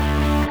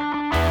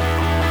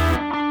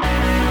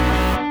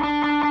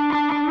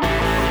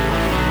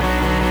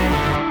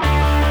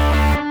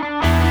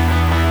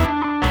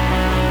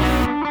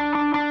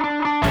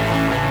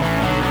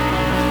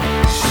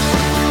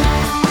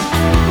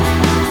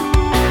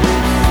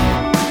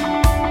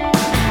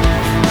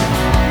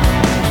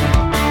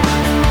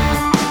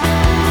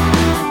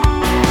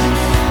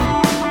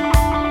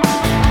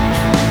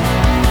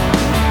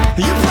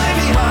 You play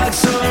me hard,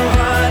 so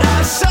hard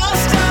I saw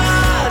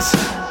stars.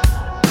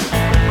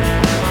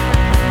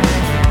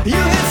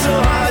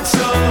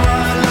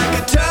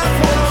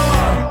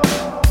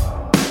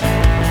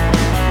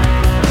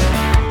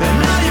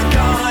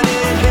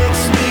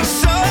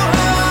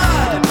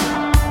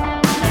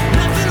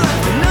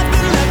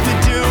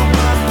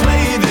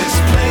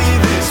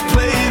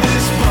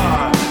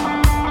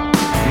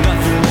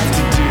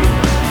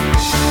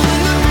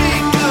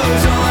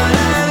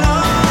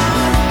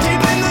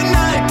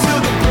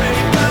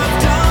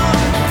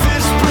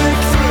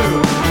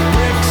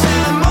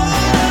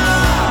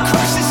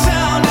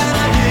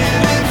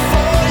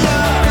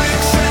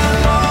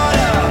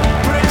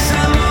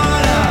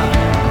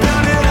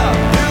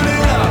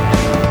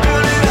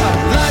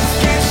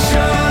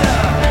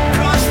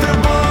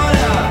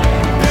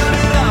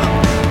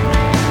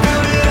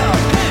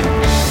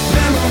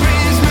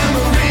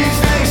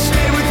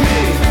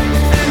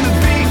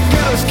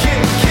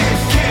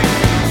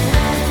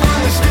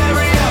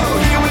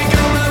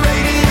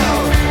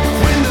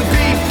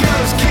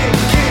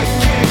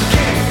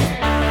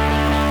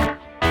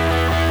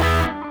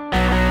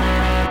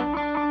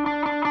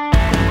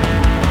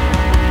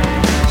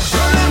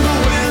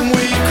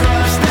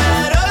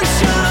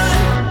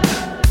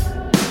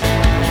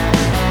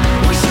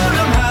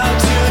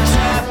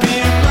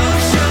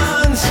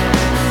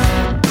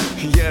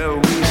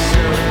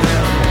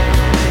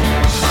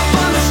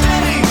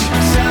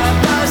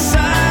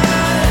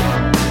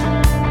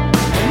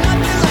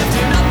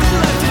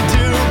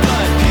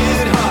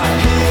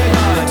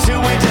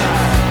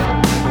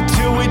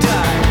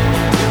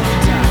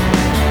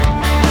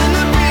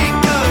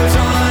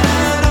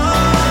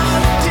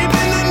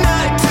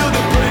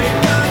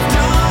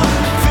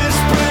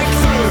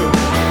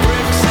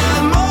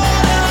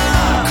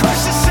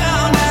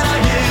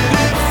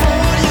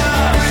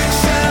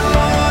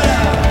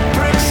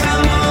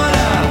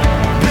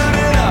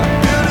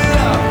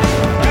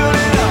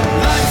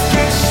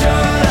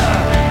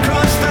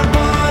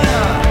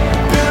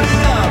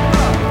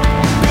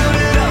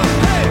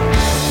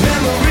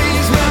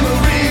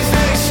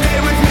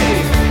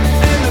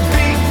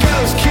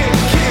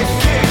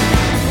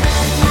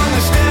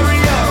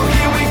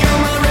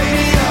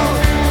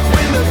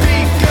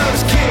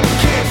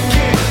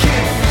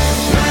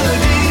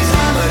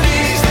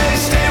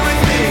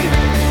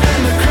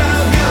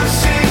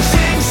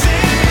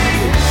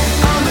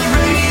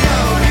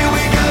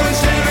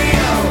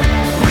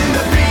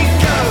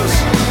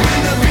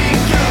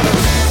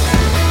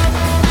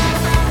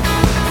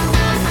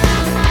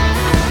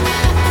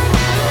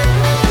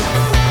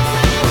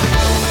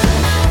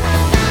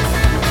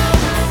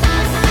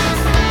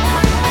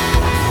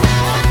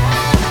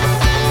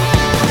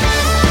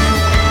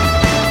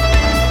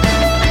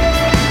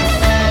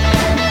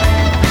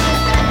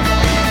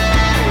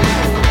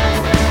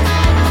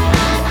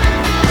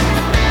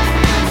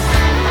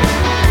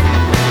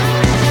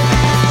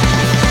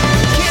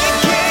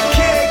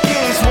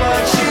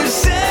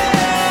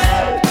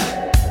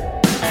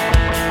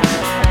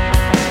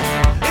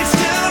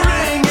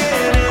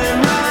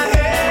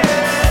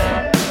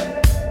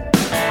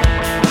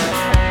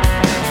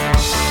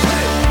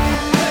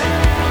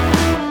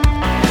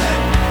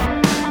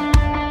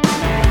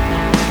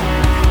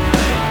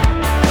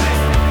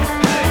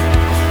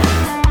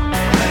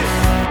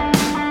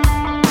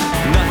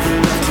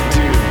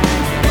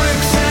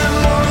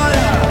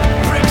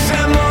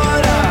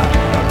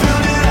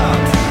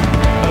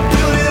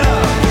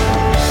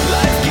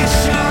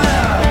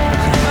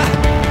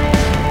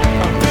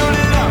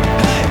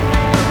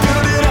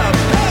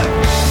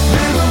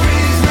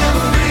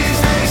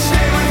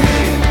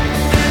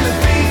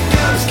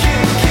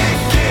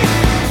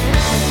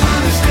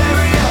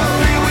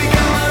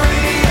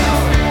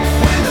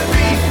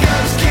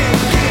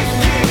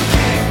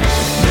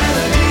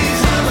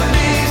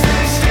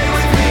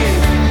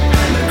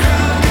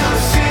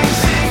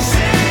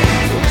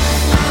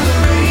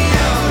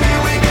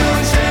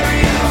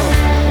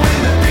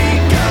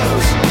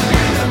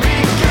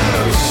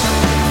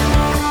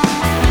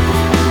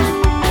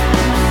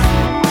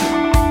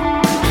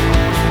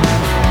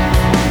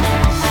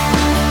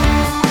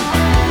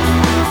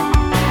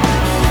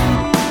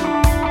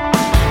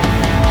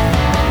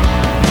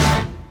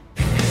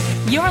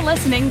 You're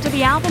listening to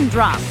The Album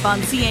Drop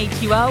on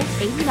CHUO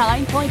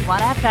 89.1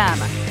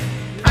 FM.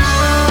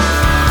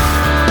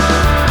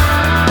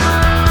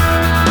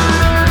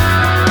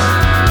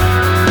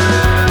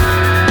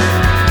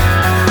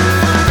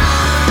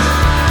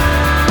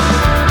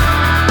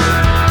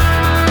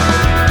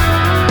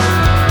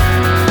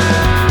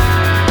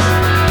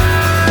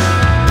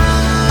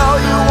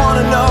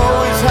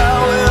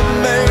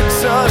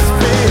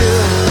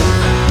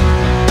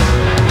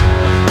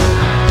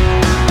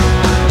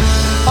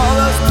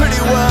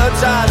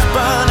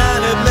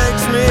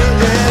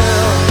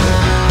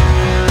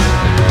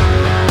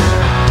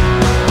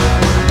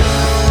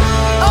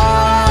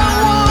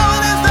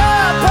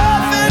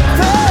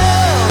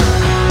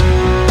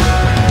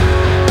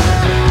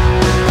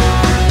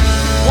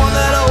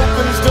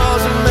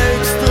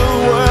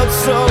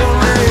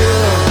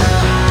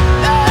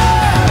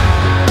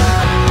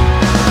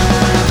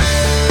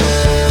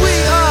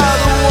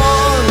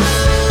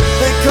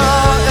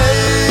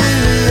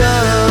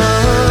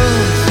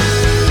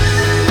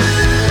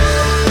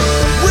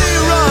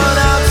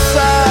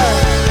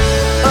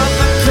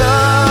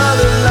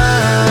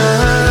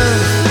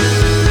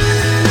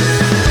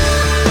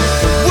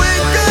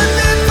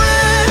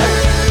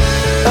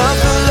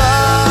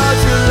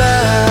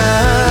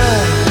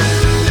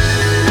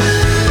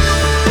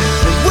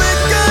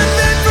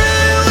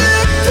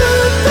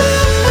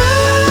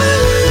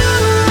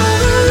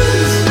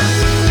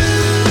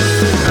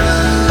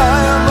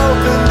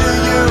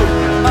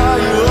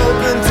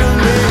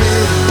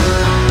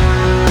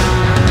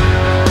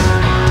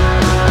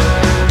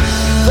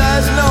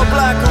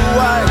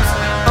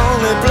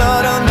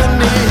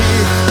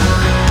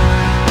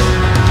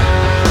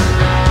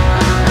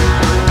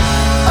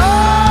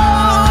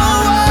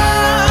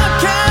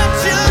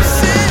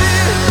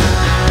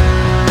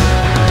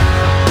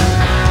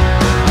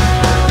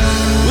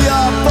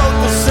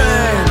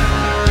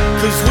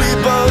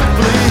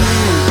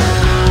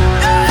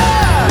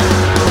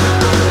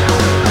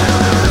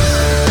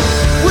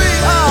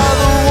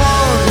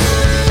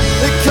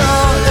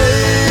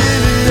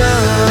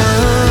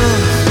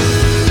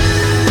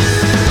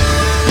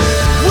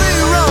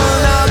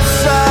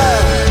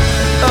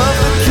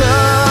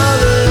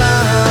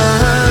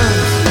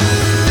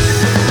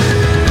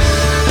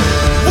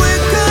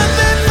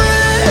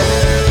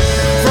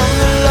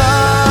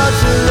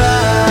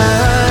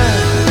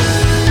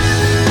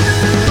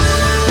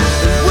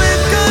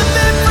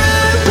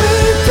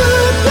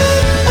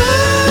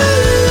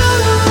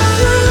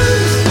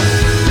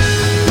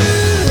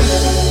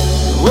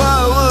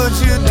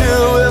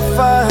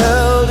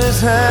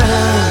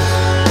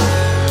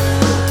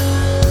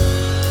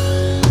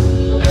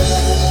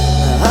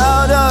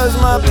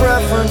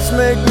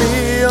 Make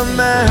me a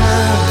man.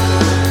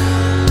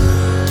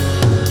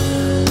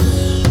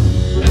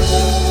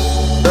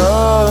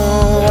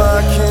 Oh,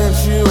 why can't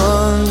you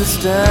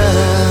understand?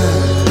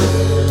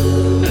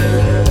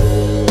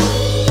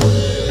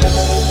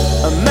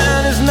 A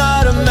man is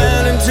not a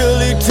man until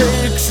he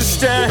takes a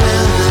stand.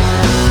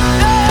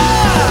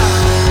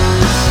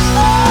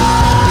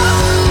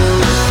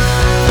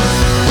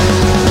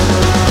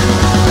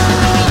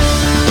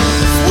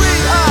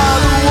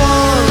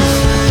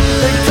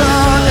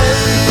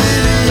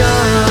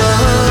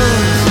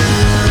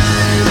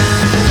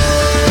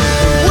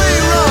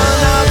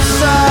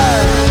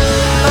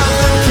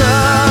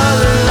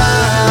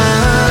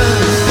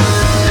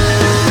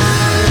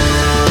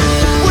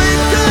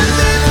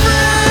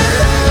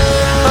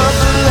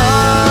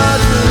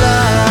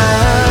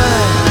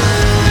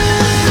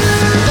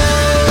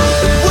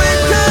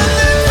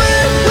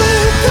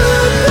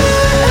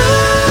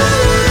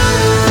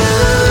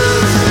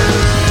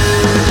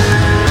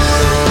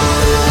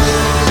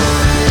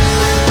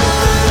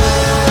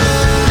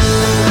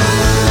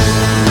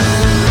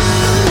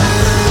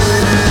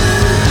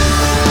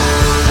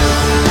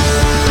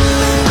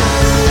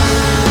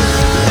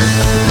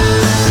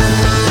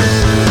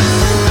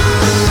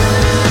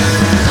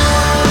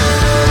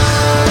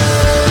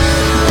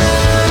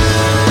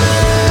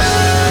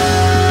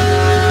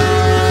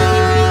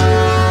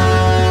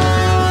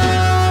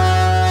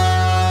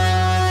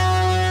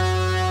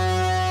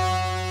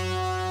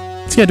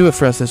 That's going to do it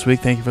for us this week.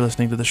 Thank you for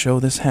listening to the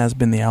show. This has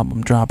been the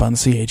Album Drop on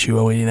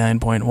CHUO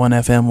 89.1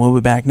 FM. We'll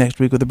be back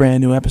next week with a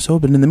brand new episode,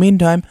 but in the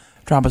meantime,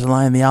 drop us a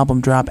line,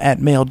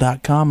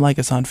 thealbumdrop@mail.com. Like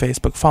us on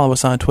Facebook, follow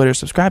us on Twitter,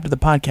 subscribe to the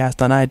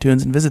podcast on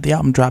iTunes, and visit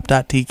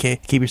thealbumdrop.tk.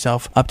 Keep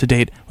yourself up to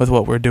date with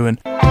what we're doing.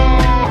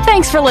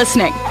 Thanks for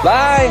listening.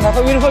 Bye. Have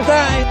a beautiful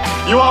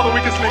time. You are the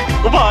weakest link.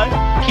 Goodbye.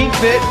 Keep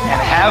fit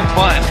and have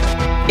fun.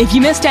 If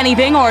you missed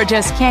anything or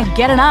just can't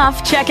get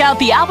enough, check out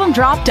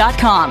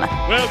thealbumdrop.com.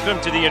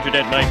 Welcome to the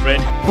internet, my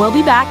friend. We'll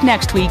be back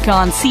next week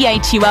on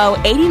CHUO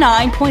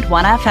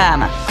 89.1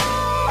 FM.